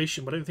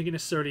population, but I don't think it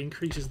necessarily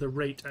increases the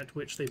rate at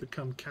which they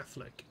become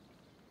Catholic.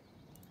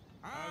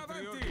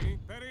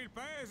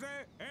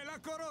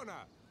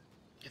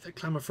 Yeah, that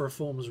clamour for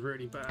reform was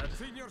really bad.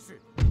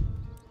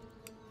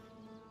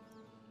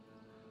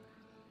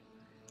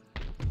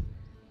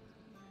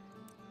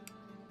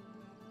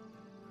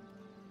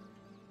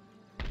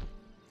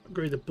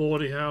 Upgrade the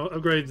boarding house.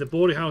 Upgrade the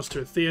boarding house to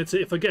a theatre.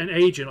 If I get an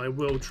agent, I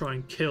will try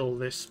and kill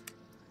this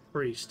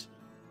priest.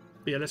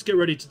 But yeah, let's get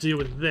ready to deal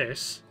with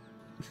this.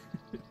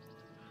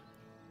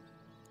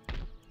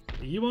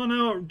 You are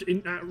now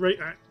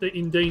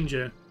in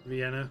danger,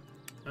 Vienna,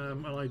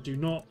 and I do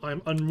not.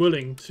 I'm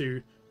unwilling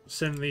to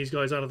send these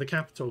guys out of the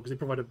capital because they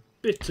provide a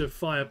bit of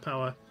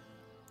firepower.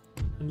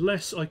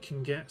 Unless I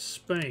can get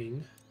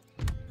Spain.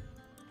 If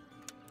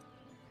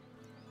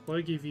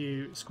I give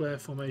you square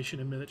formation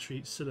and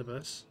military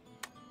syllabus,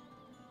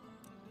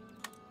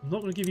 I'm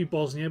not going to give you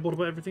Bosnia, but what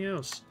about everything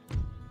else?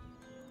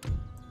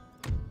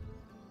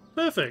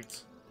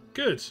 Perfect.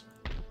 Good.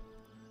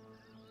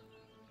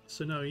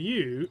 So now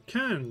you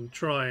can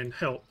try and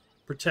help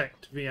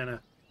protect Vienna.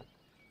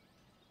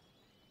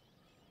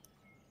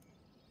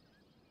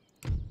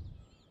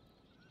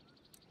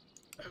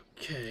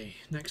 Okay,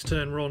 next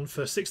turn we're on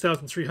for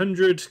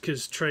 6,300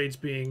 because trade's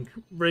being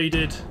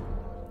raided.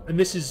 And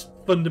this is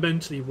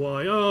fundamentally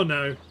why... Oh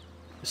no.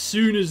 As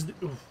soon as...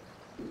 Oh,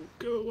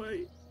 go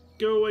away.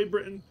 Go away,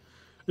 Britain.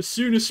 As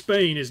soon as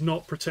Spain is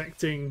not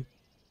protecting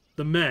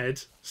the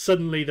Med,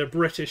 suddenly the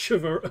British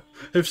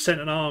have sent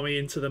an army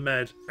into the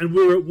Med. And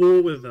we're at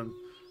war with them.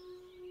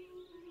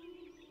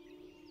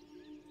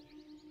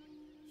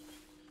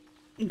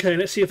 Okay,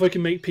 let's see if I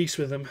can make peace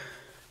with them.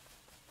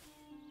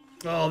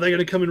 Oh, they're going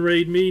to come and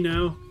raid me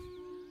now.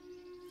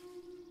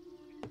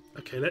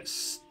 Okay,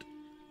 let's...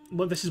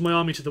 Well, this is my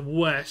army to the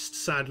west,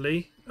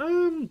 sadly.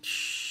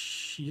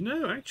 You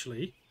know,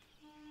 actually...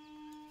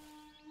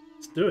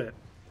 Let's do it.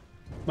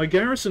 My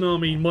garrison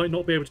army might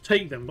not be able to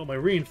take them, but my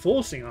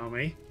reinforcing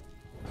army...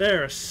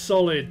 They're a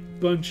solid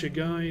bunch of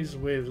guys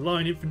with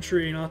line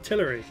infantry and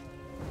artillery.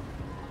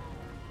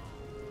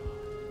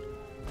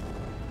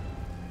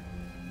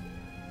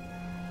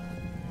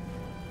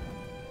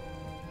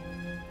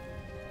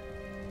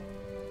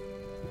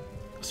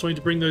 So I need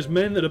to bring those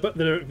men that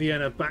are at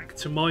Vienna back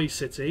to my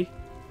city,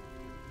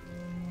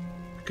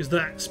 because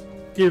that's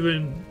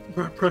given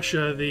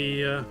Prussia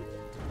the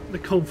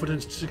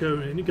confidence to go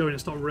in and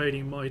start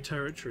raiding my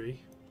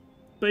territory.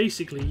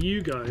 Basically,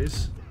 you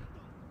guys,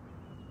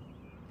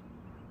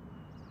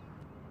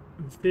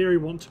 in theory,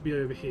 want to be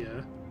over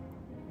here.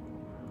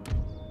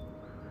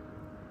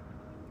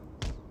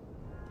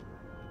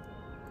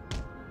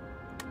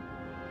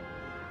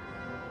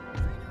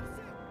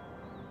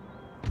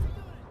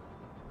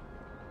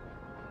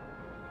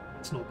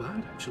 It's not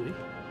bad, actually.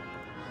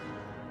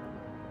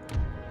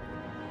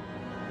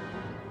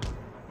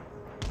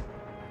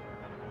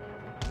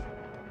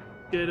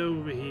 Get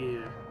over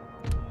here.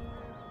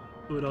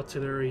 Good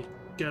artillery.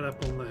 Get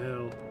up on the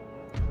hill.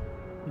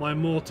 My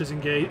mortars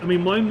engage. I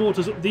mean,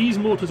 these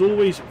mortars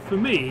always, for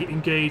me,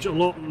 engage a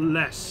lot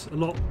less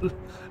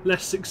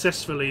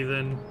successfully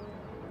than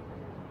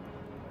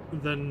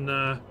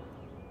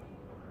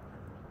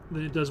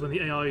it does when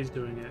the AI is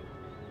doing it.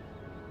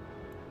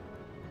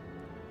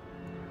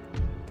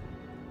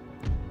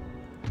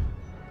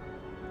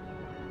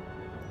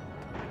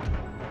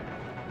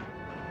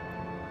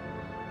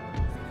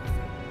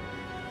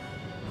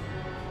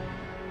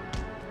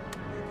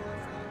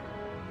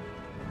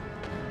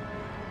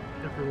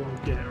 Everyone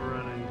get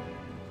running.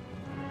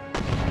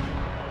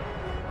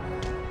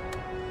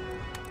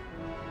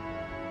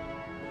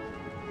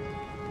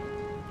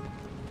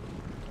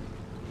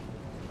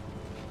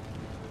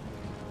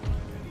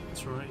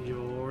 That's right,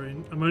 you're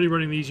in. I'm only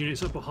running these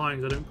units up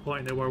behind because I don't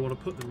quite know where I want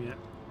to put them yet.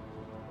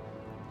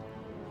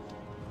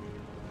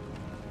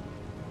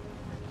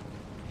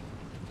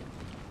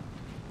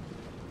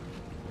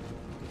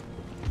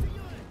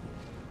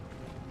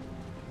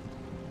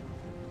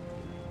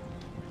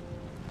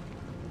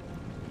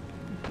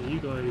 You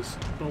guys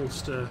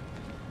bolster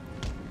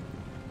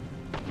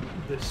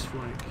this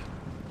flank.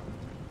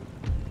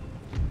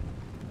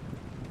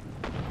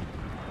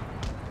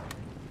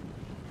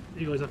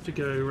 You guys have to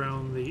go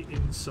around the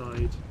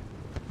inside.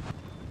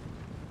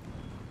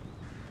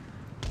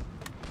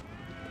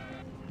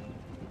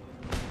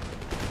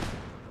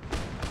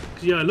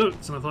 Because yeah, I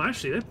looked and I thought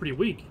actually they're pretty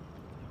weak.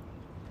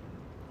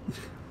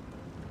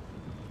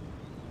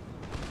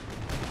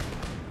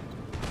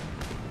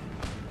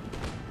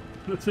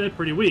 Looks they're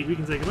pretty weak. We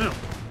can take them out,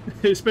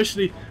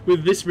 especially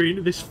with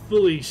this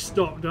fully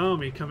stocked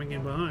army coming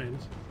in behind.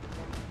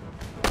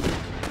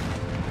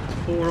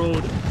 Poor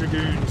old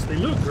dragoons. They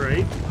look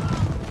great.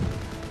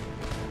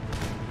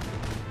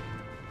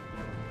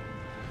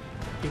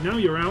 Okay, now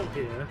you're out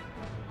here.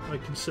 I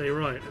can say,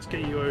 right, let's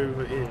get you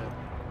over here.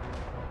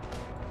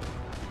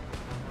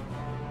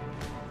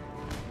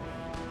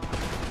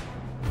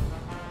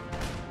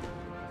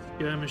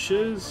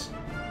 Skirmishers.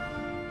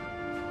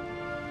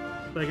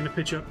 They're going to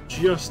pitch up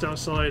just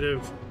outside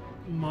of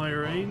my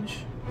range.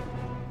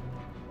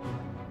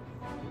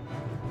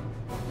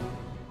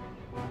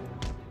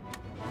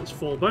 Let's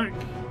fall back.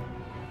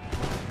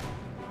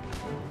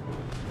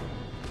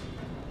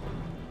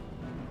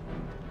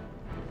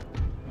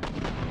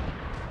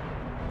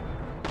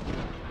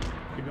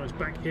 You guys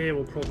back here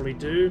will probably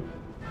do.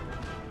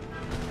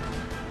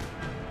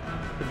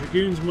 The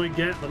dragoons might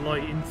get the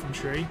light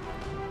infantry.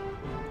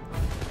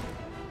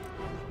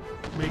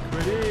 Make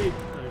ready.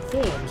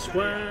 Form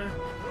square.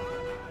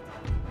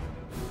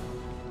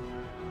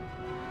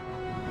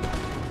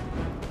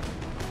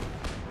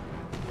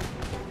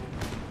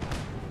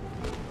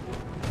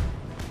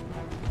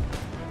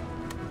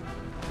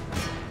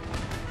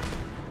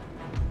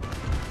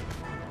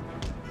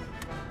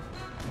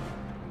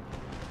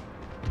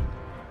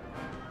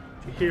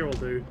 Here will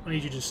do. I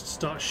need you to just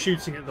start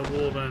shooting at the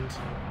warband.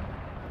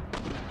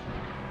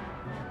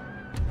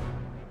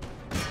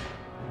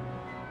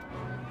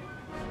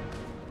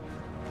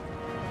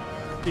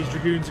 These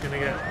dragoons are going to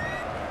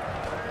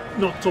get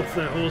knocked off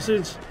their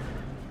horses.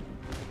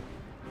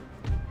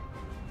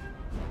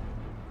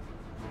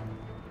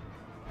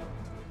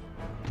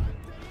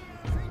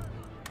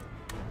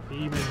 The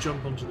E-men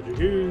jump onto the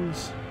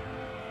dragoons.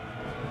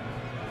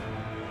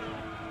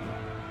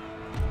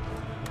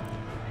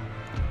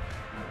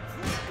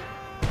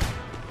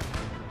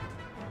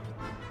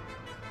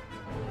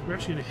 We're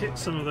actually going to hit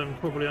some of them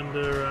probably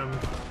under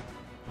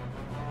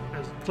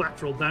as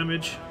collateral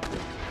damage.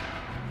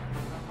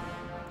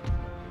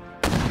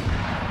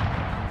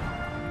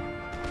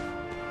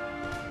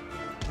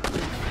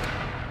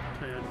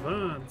 Okay,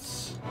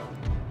 advance.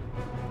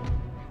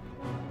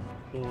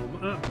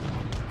 Form up.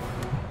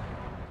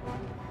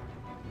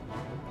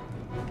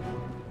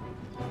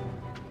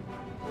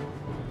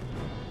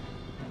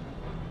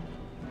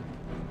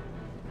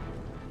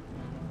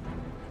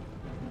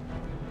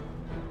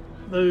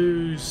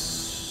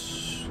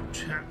 Those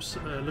chaps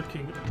are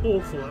looking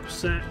awful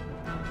upset.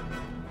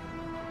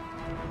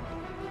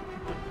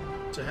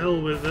 But to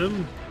hell with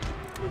them.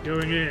 We're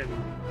going in.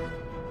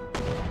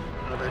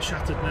 Oh, they're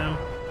shattered now.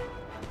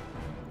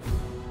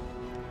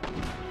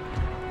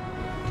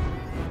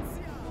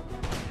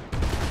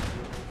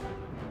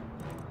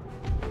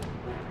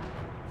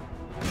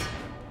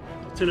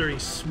 Artillery,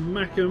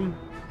 smack 'em.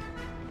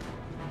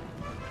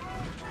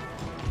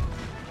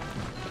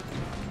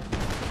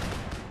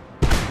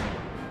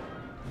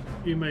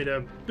 You made a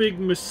big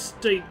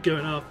mistake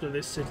going after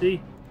this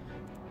city.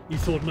 You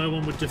thought no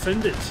one would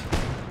defend it.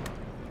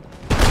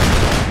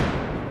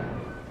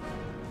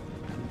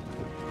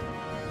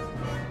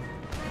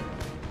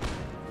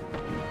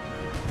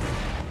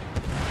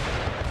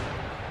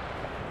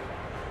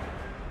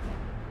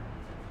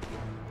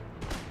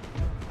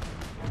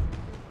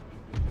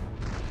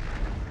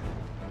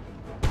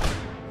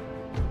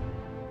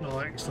 Oh,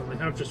 excellent. They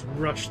have just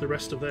rushed the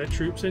rest of their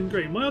troops in.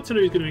 Great. My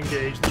artillery is going to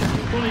engage the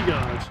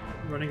bodyguard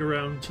running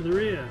around to the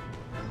rear.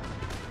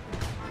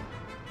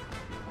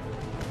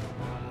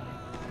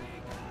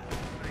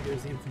 There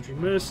goes the infantry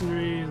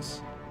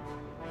mercenaries.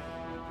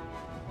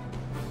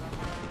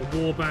 The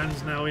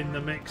warband's now in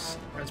the mix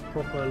as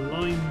proper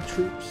line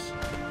troops.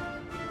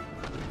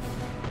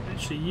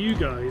 Actually, you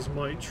guys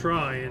might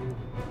try and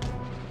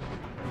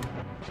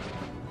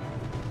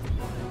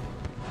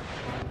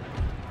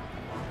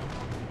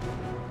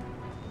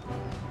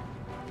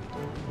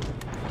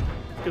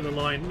get the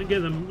line,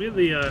 get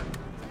the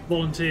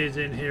volunteers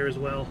in here as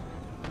well.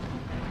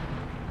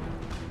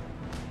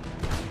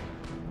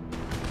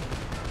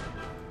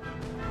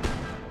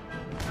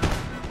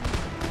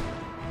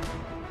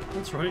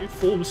 That's right,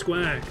 form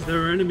square, because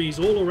there are enemies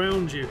all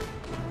around you.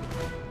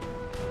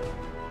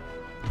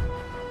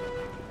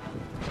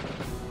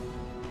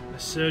 They're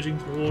surging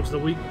towards the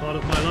weak part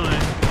of my line.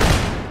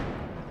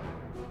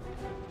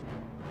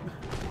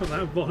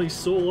 That volley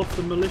saw off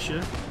the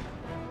militia.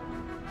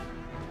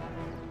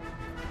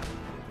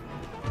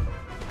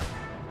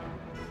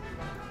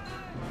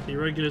 The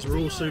irregulars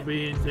will also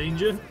be in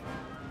danger.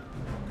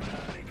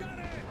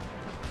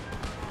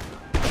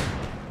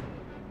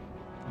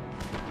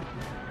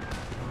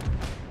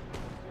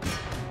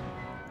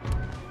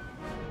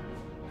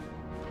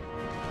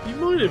 You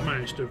might have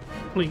managed to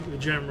plink the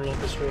general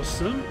off his horse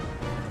some.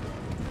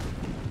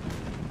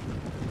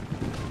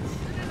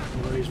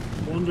 Although he's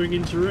wandering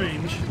into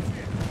range.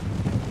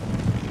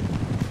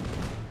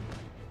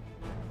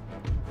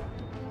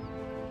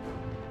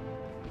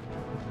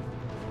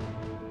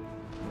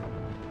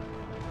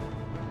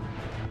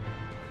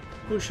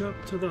 Push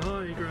up to the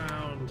high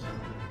ground.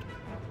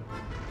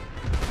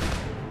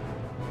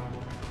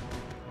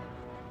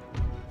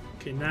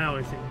 Okay, now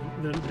I think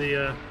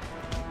the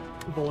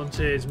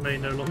volunteers may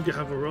no longer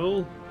have a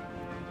role.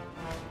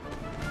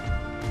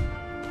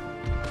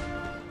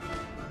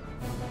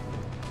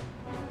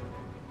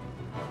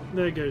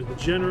 There goes the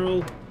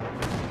general.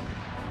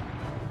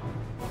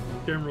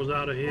 General's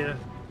out of here.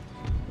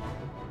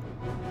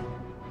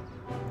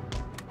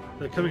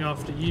 They're coming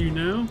after you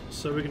now,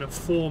 so we're going to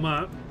form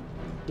up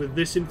with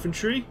this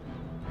infantry.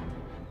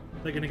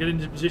 They're going to get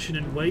into position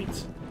and wait.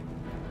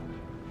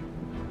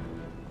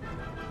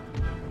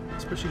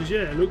 Especially because,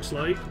 yeah, it looks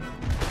like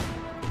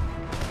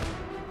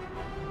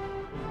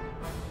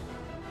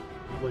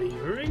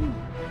wavering?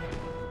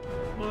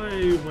 Why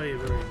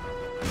wavering?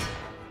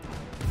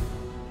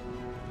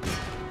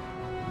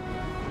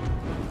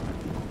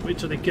 Wait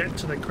till they get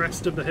to the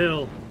crest of the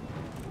hill.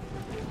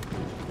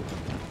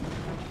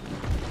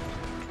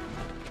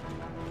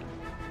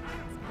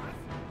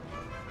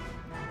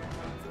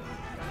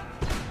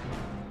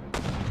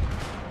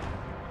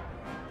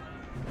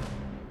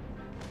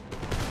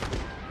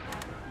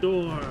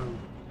 storm.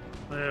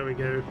 There we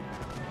go.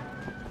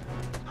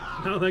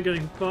 Now they're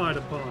getting fired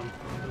upon,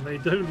 and they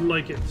don't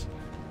like it.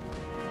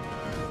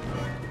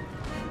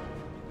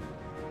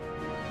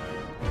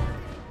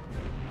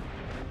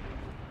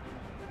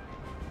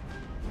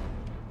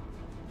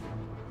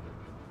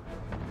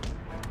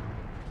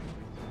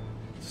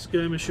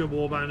 Skirmisher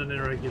warband and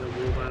irregular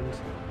warband.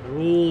 They're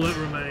all that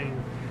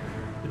remain.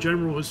 The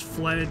general has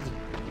fled.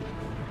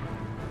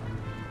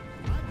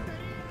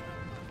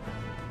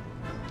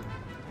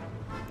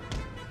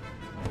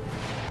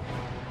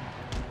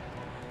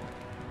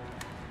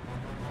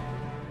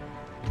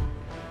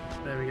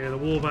 There we go,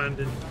 the warband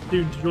is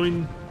doomed to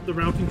join the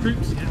routing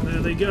troops. Yeah,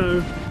 there they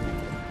go.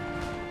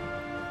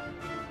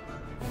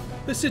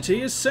 The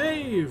city is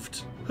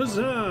saved!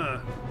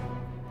 Huzzah!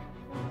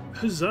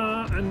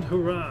 Huzzah and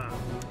hurrah!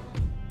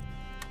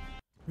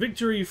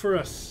 Victory for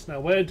us. Now,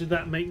 where did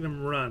that make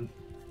them run?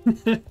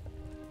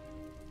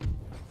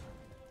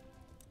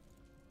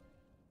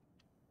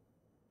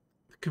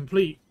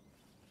 Complete.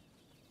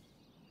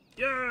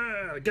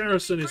 Yeah! The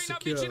garrison is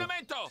secure.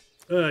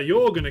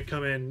 You're gonna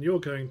come in. You're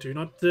going to.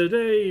 Not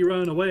today.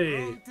 Run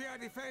away. It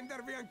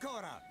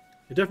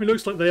definitely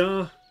looks like they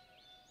are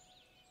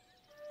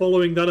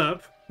following that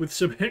up with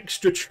some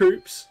extra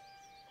troops.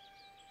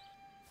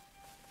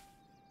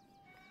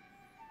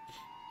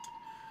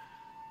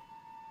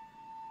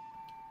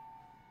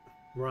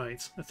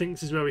 Right, I think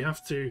this is where we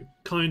have to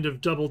kind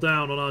of double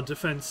down on our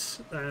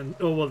defence and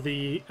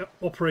the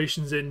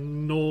operations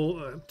in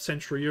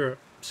Central Europe,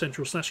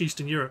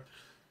 Central/Eastern Europe,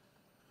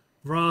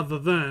 rather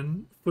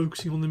than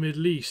focusing on the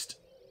Middle East.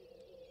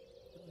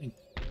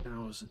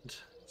 9,000.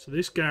 So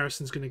this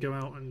garrison's going to go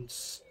out and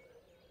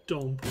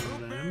stomp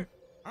on them.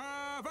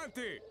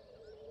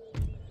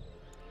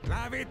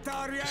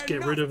 Just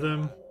get rid of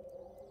them.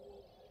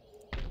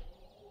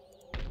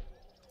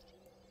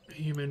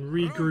 Human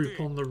regroup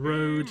on the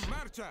road.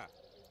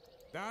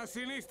 I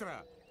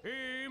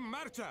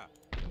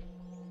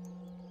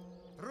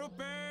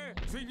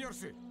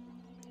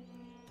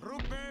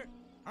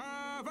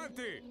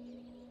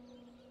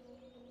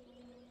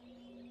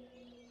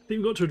think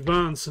we've got to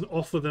advance and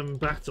offer them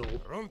battle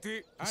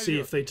to see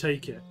if they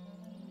take it.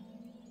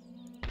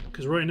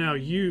 Because right now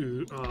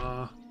you're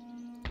going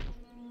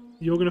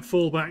to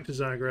fall back to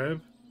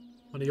Zagreb,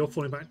 and you're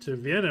falling back to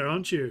Vienna,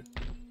 aren't you?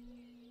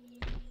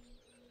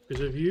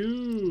 Because of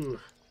you.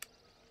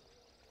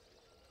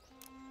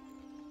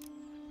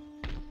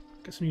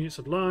 Get some units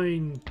of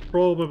line,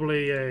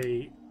 probably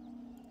a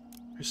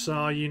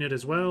Hussar unit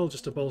as well,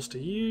 just to bolster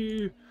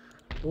you.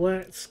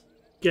 Let's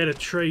get a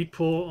trade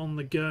port on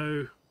the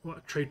go. What,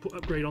 a trade port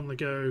upgrade on the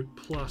go,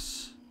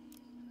 plus...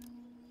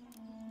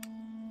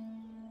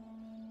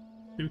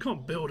 I mean, we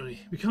can't build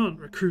any. We can't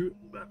recruit.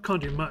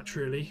 Can't do much,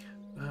 really.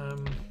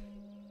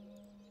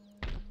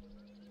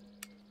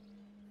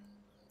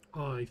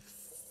 I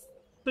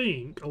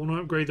think I want to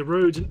upgrade the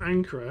roads in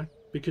Ankara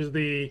because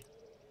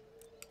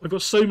I've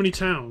got so many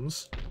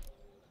towns.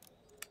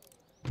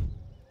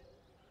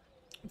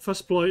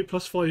 First blight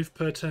 +5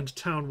 per turn to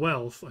town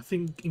wealth. I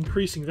think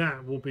increasing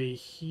that will be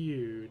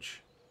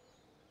huge.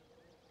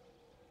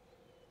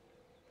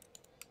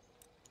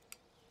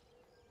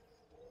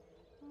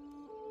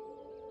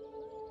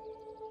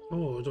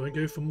 Oh, do I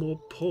go for more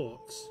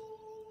ports?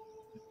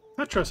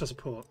 Patras has a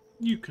port.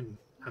 You can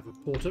have a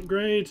port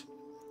upgrade.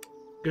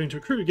 Going to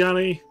recruit a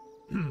galley.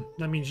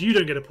 That means you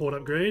don't get a port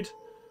upgrade.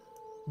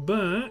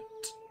 But...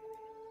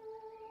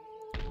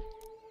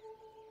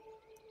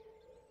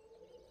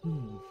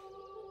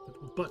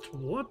 But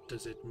what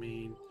does it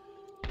mean?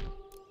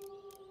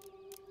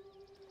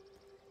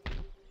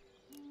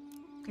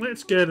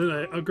 Let's get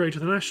an upgrade to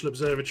the National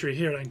Observatory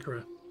here at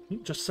Ankara.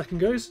 Just a second,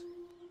 guys.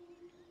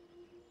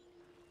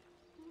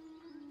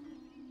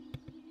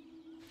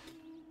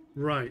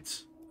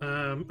 Right.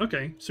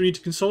 Okay, so we need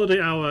to consolidate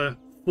our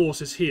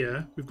forces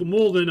here. We've got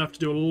more than enough to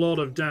do a lot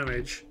of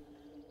damage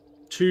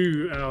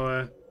to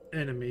our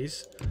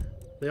enemies.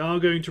 They are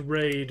going to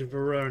raid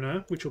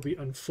Verona, which will be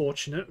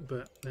unfortunate,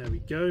 but there we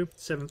go.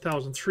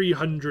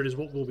 7,300 is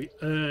what we'll be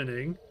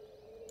earning.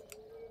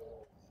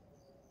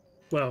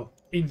 Well,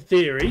 in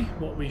theory,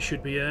 what we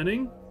should be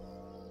earning.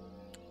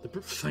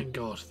 Thank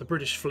God, the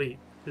British fleet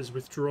is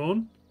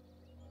withdrawn.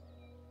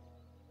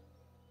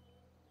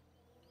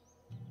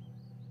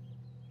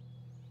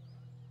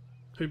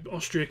 Hope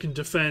Austria can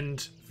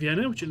defend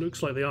Vienna, which it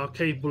looks like they are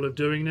capable of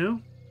doing now.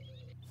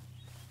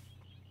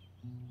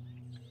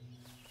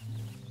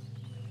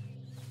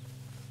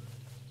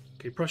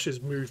 Okay,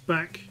 Prussia's moved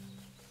back.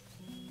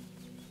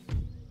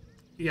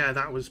 Yeah,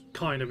 that was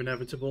kind of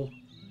inevitable.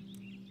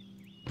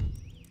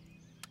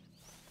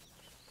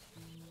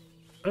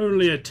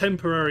 Only a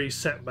temporary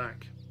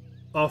setback.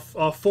 Our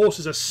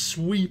forces are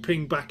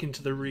sweeping back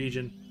into the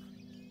region.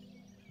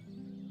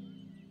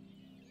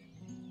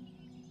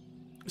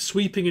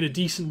 Sweeping in a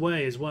decent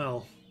way as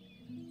well.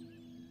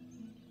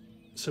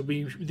 So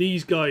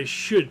these guys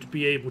should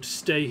be able to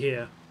stay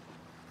here.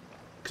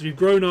 Because we've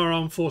grown our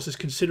armed forces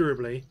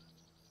considerably.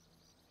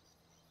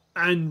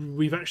 And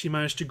we've actually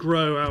managed to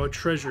grow our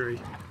treasury.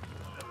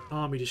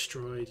 Army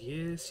destroyed.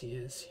 Yes,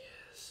 yes,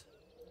 yes.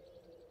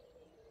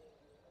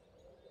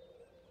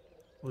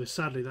 Well,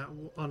 sadly, that...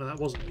 Oh, no, that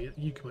wasn't me.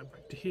 You went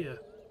back to here.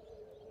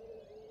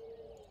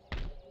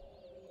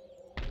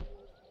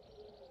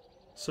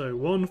 So,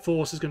 one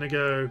force is going to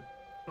go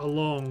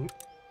along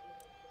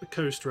the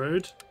coast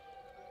road.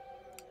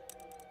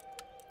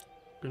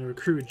 Going to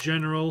recruit a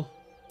general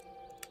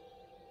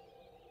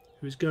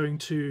who's going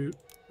to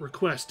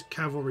request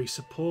cavalry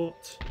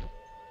support.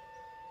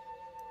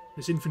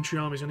 This infantry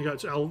army is going to go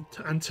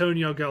to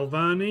Antonio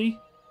Galvani.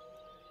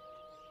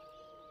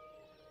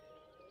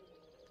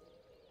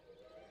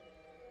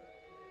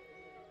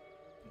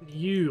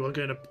 You are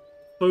going to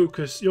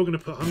focus. You're going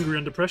to put Hungary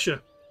under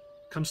pressure.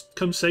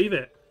 Come save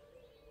it.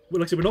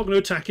 Like I said, we're not going to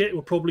attack it.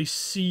 We'll probably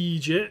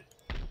siege it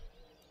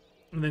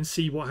and then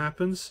see what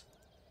happens.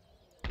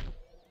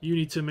 You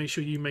need to make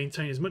sure you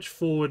maintain as much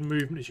forward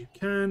movement as you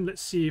can.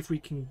 Let's see if we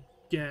can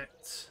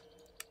get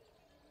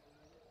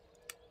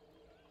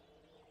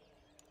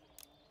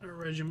a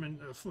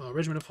regiment of... Well, a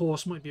regiment of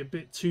horse might be a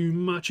bit too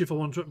much if I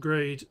want to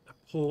upgrade a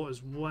port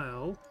as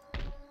well.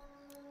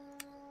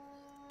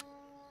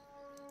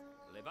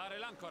 Levare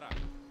l'Ankara,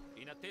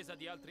 in attesa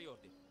di altri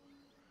ordini.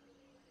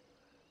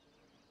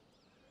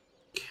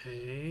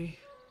 Okay.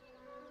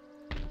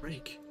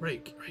 Rake.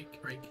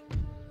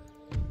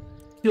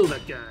 Kill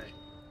that guy.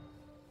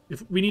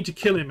 If we need to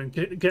kill him and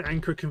get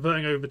Ankara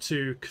converting over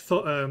to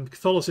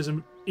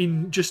Catholicism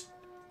in just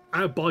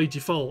by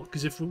default,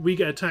 because if we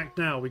get attacked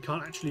now, we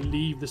can't actually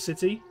leave the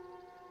city.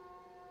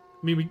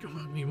 I mean,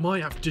 we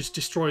might have to just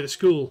destroy the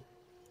school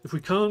if we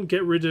can't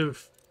get rid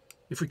of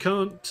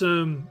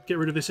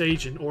this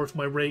agent, or if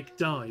my rake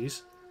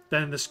dies,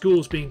 then the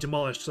school's being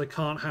demolished. So I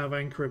can't have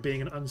Ankara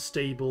being an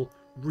unstable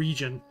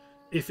region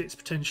if it's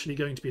potentially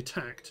going to be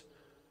attacked.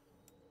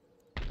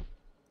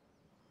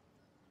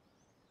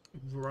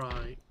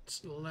 Right,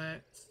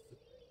 let's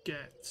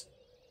get...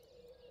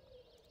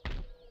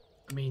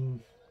 I mean,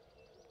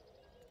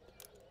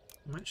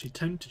 I'm actually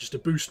tempted just to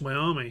boost my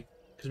army,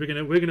 because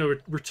we're gonna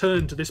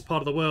return to this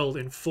part of the world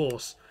in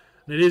force,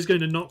 and it is going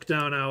to knock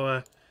down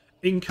our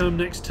income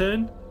next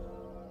turn.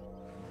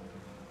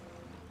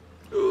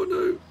 Oh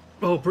no!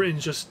 Oh,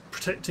 Britain's just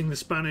protecting the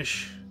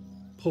Spanish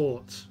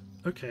port.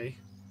 Okay,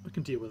 I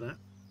can deal with that.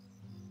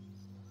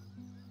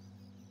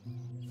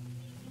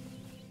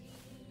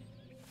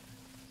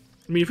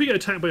 I mean, if we get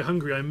attacked by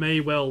Hungary, I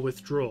may well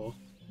withdraw.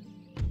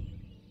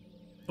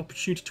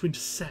 Opportunity to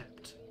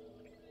intercept.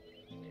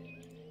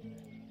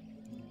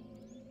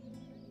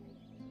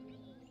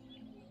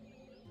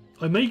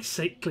 I may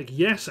say click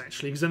yes,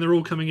 actually, because then they're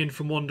all coming in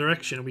from one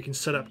direction and we can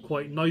set up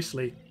quite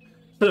nicely.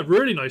 Set up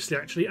really nicely,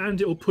 actually,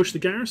 and it will push the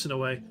garrison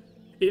away.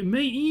 It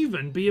may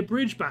even be a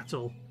bridge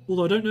battle,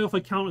 although I don't know if I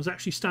count as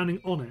actually standing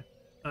on it.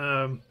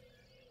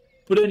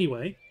 But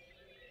anyway,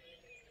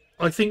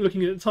 I think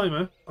looking at the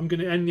timer, I'm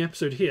going to end the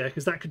episode here,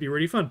 because that could be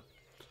really fun.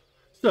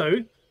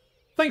 So,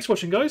 thanks for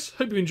watching, guys.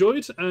 Hope you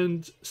enjoyed,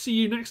 and see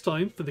you next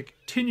time for the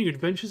continuing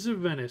adventures of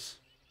Venice.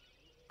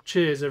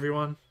 Cheers,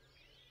 everyone.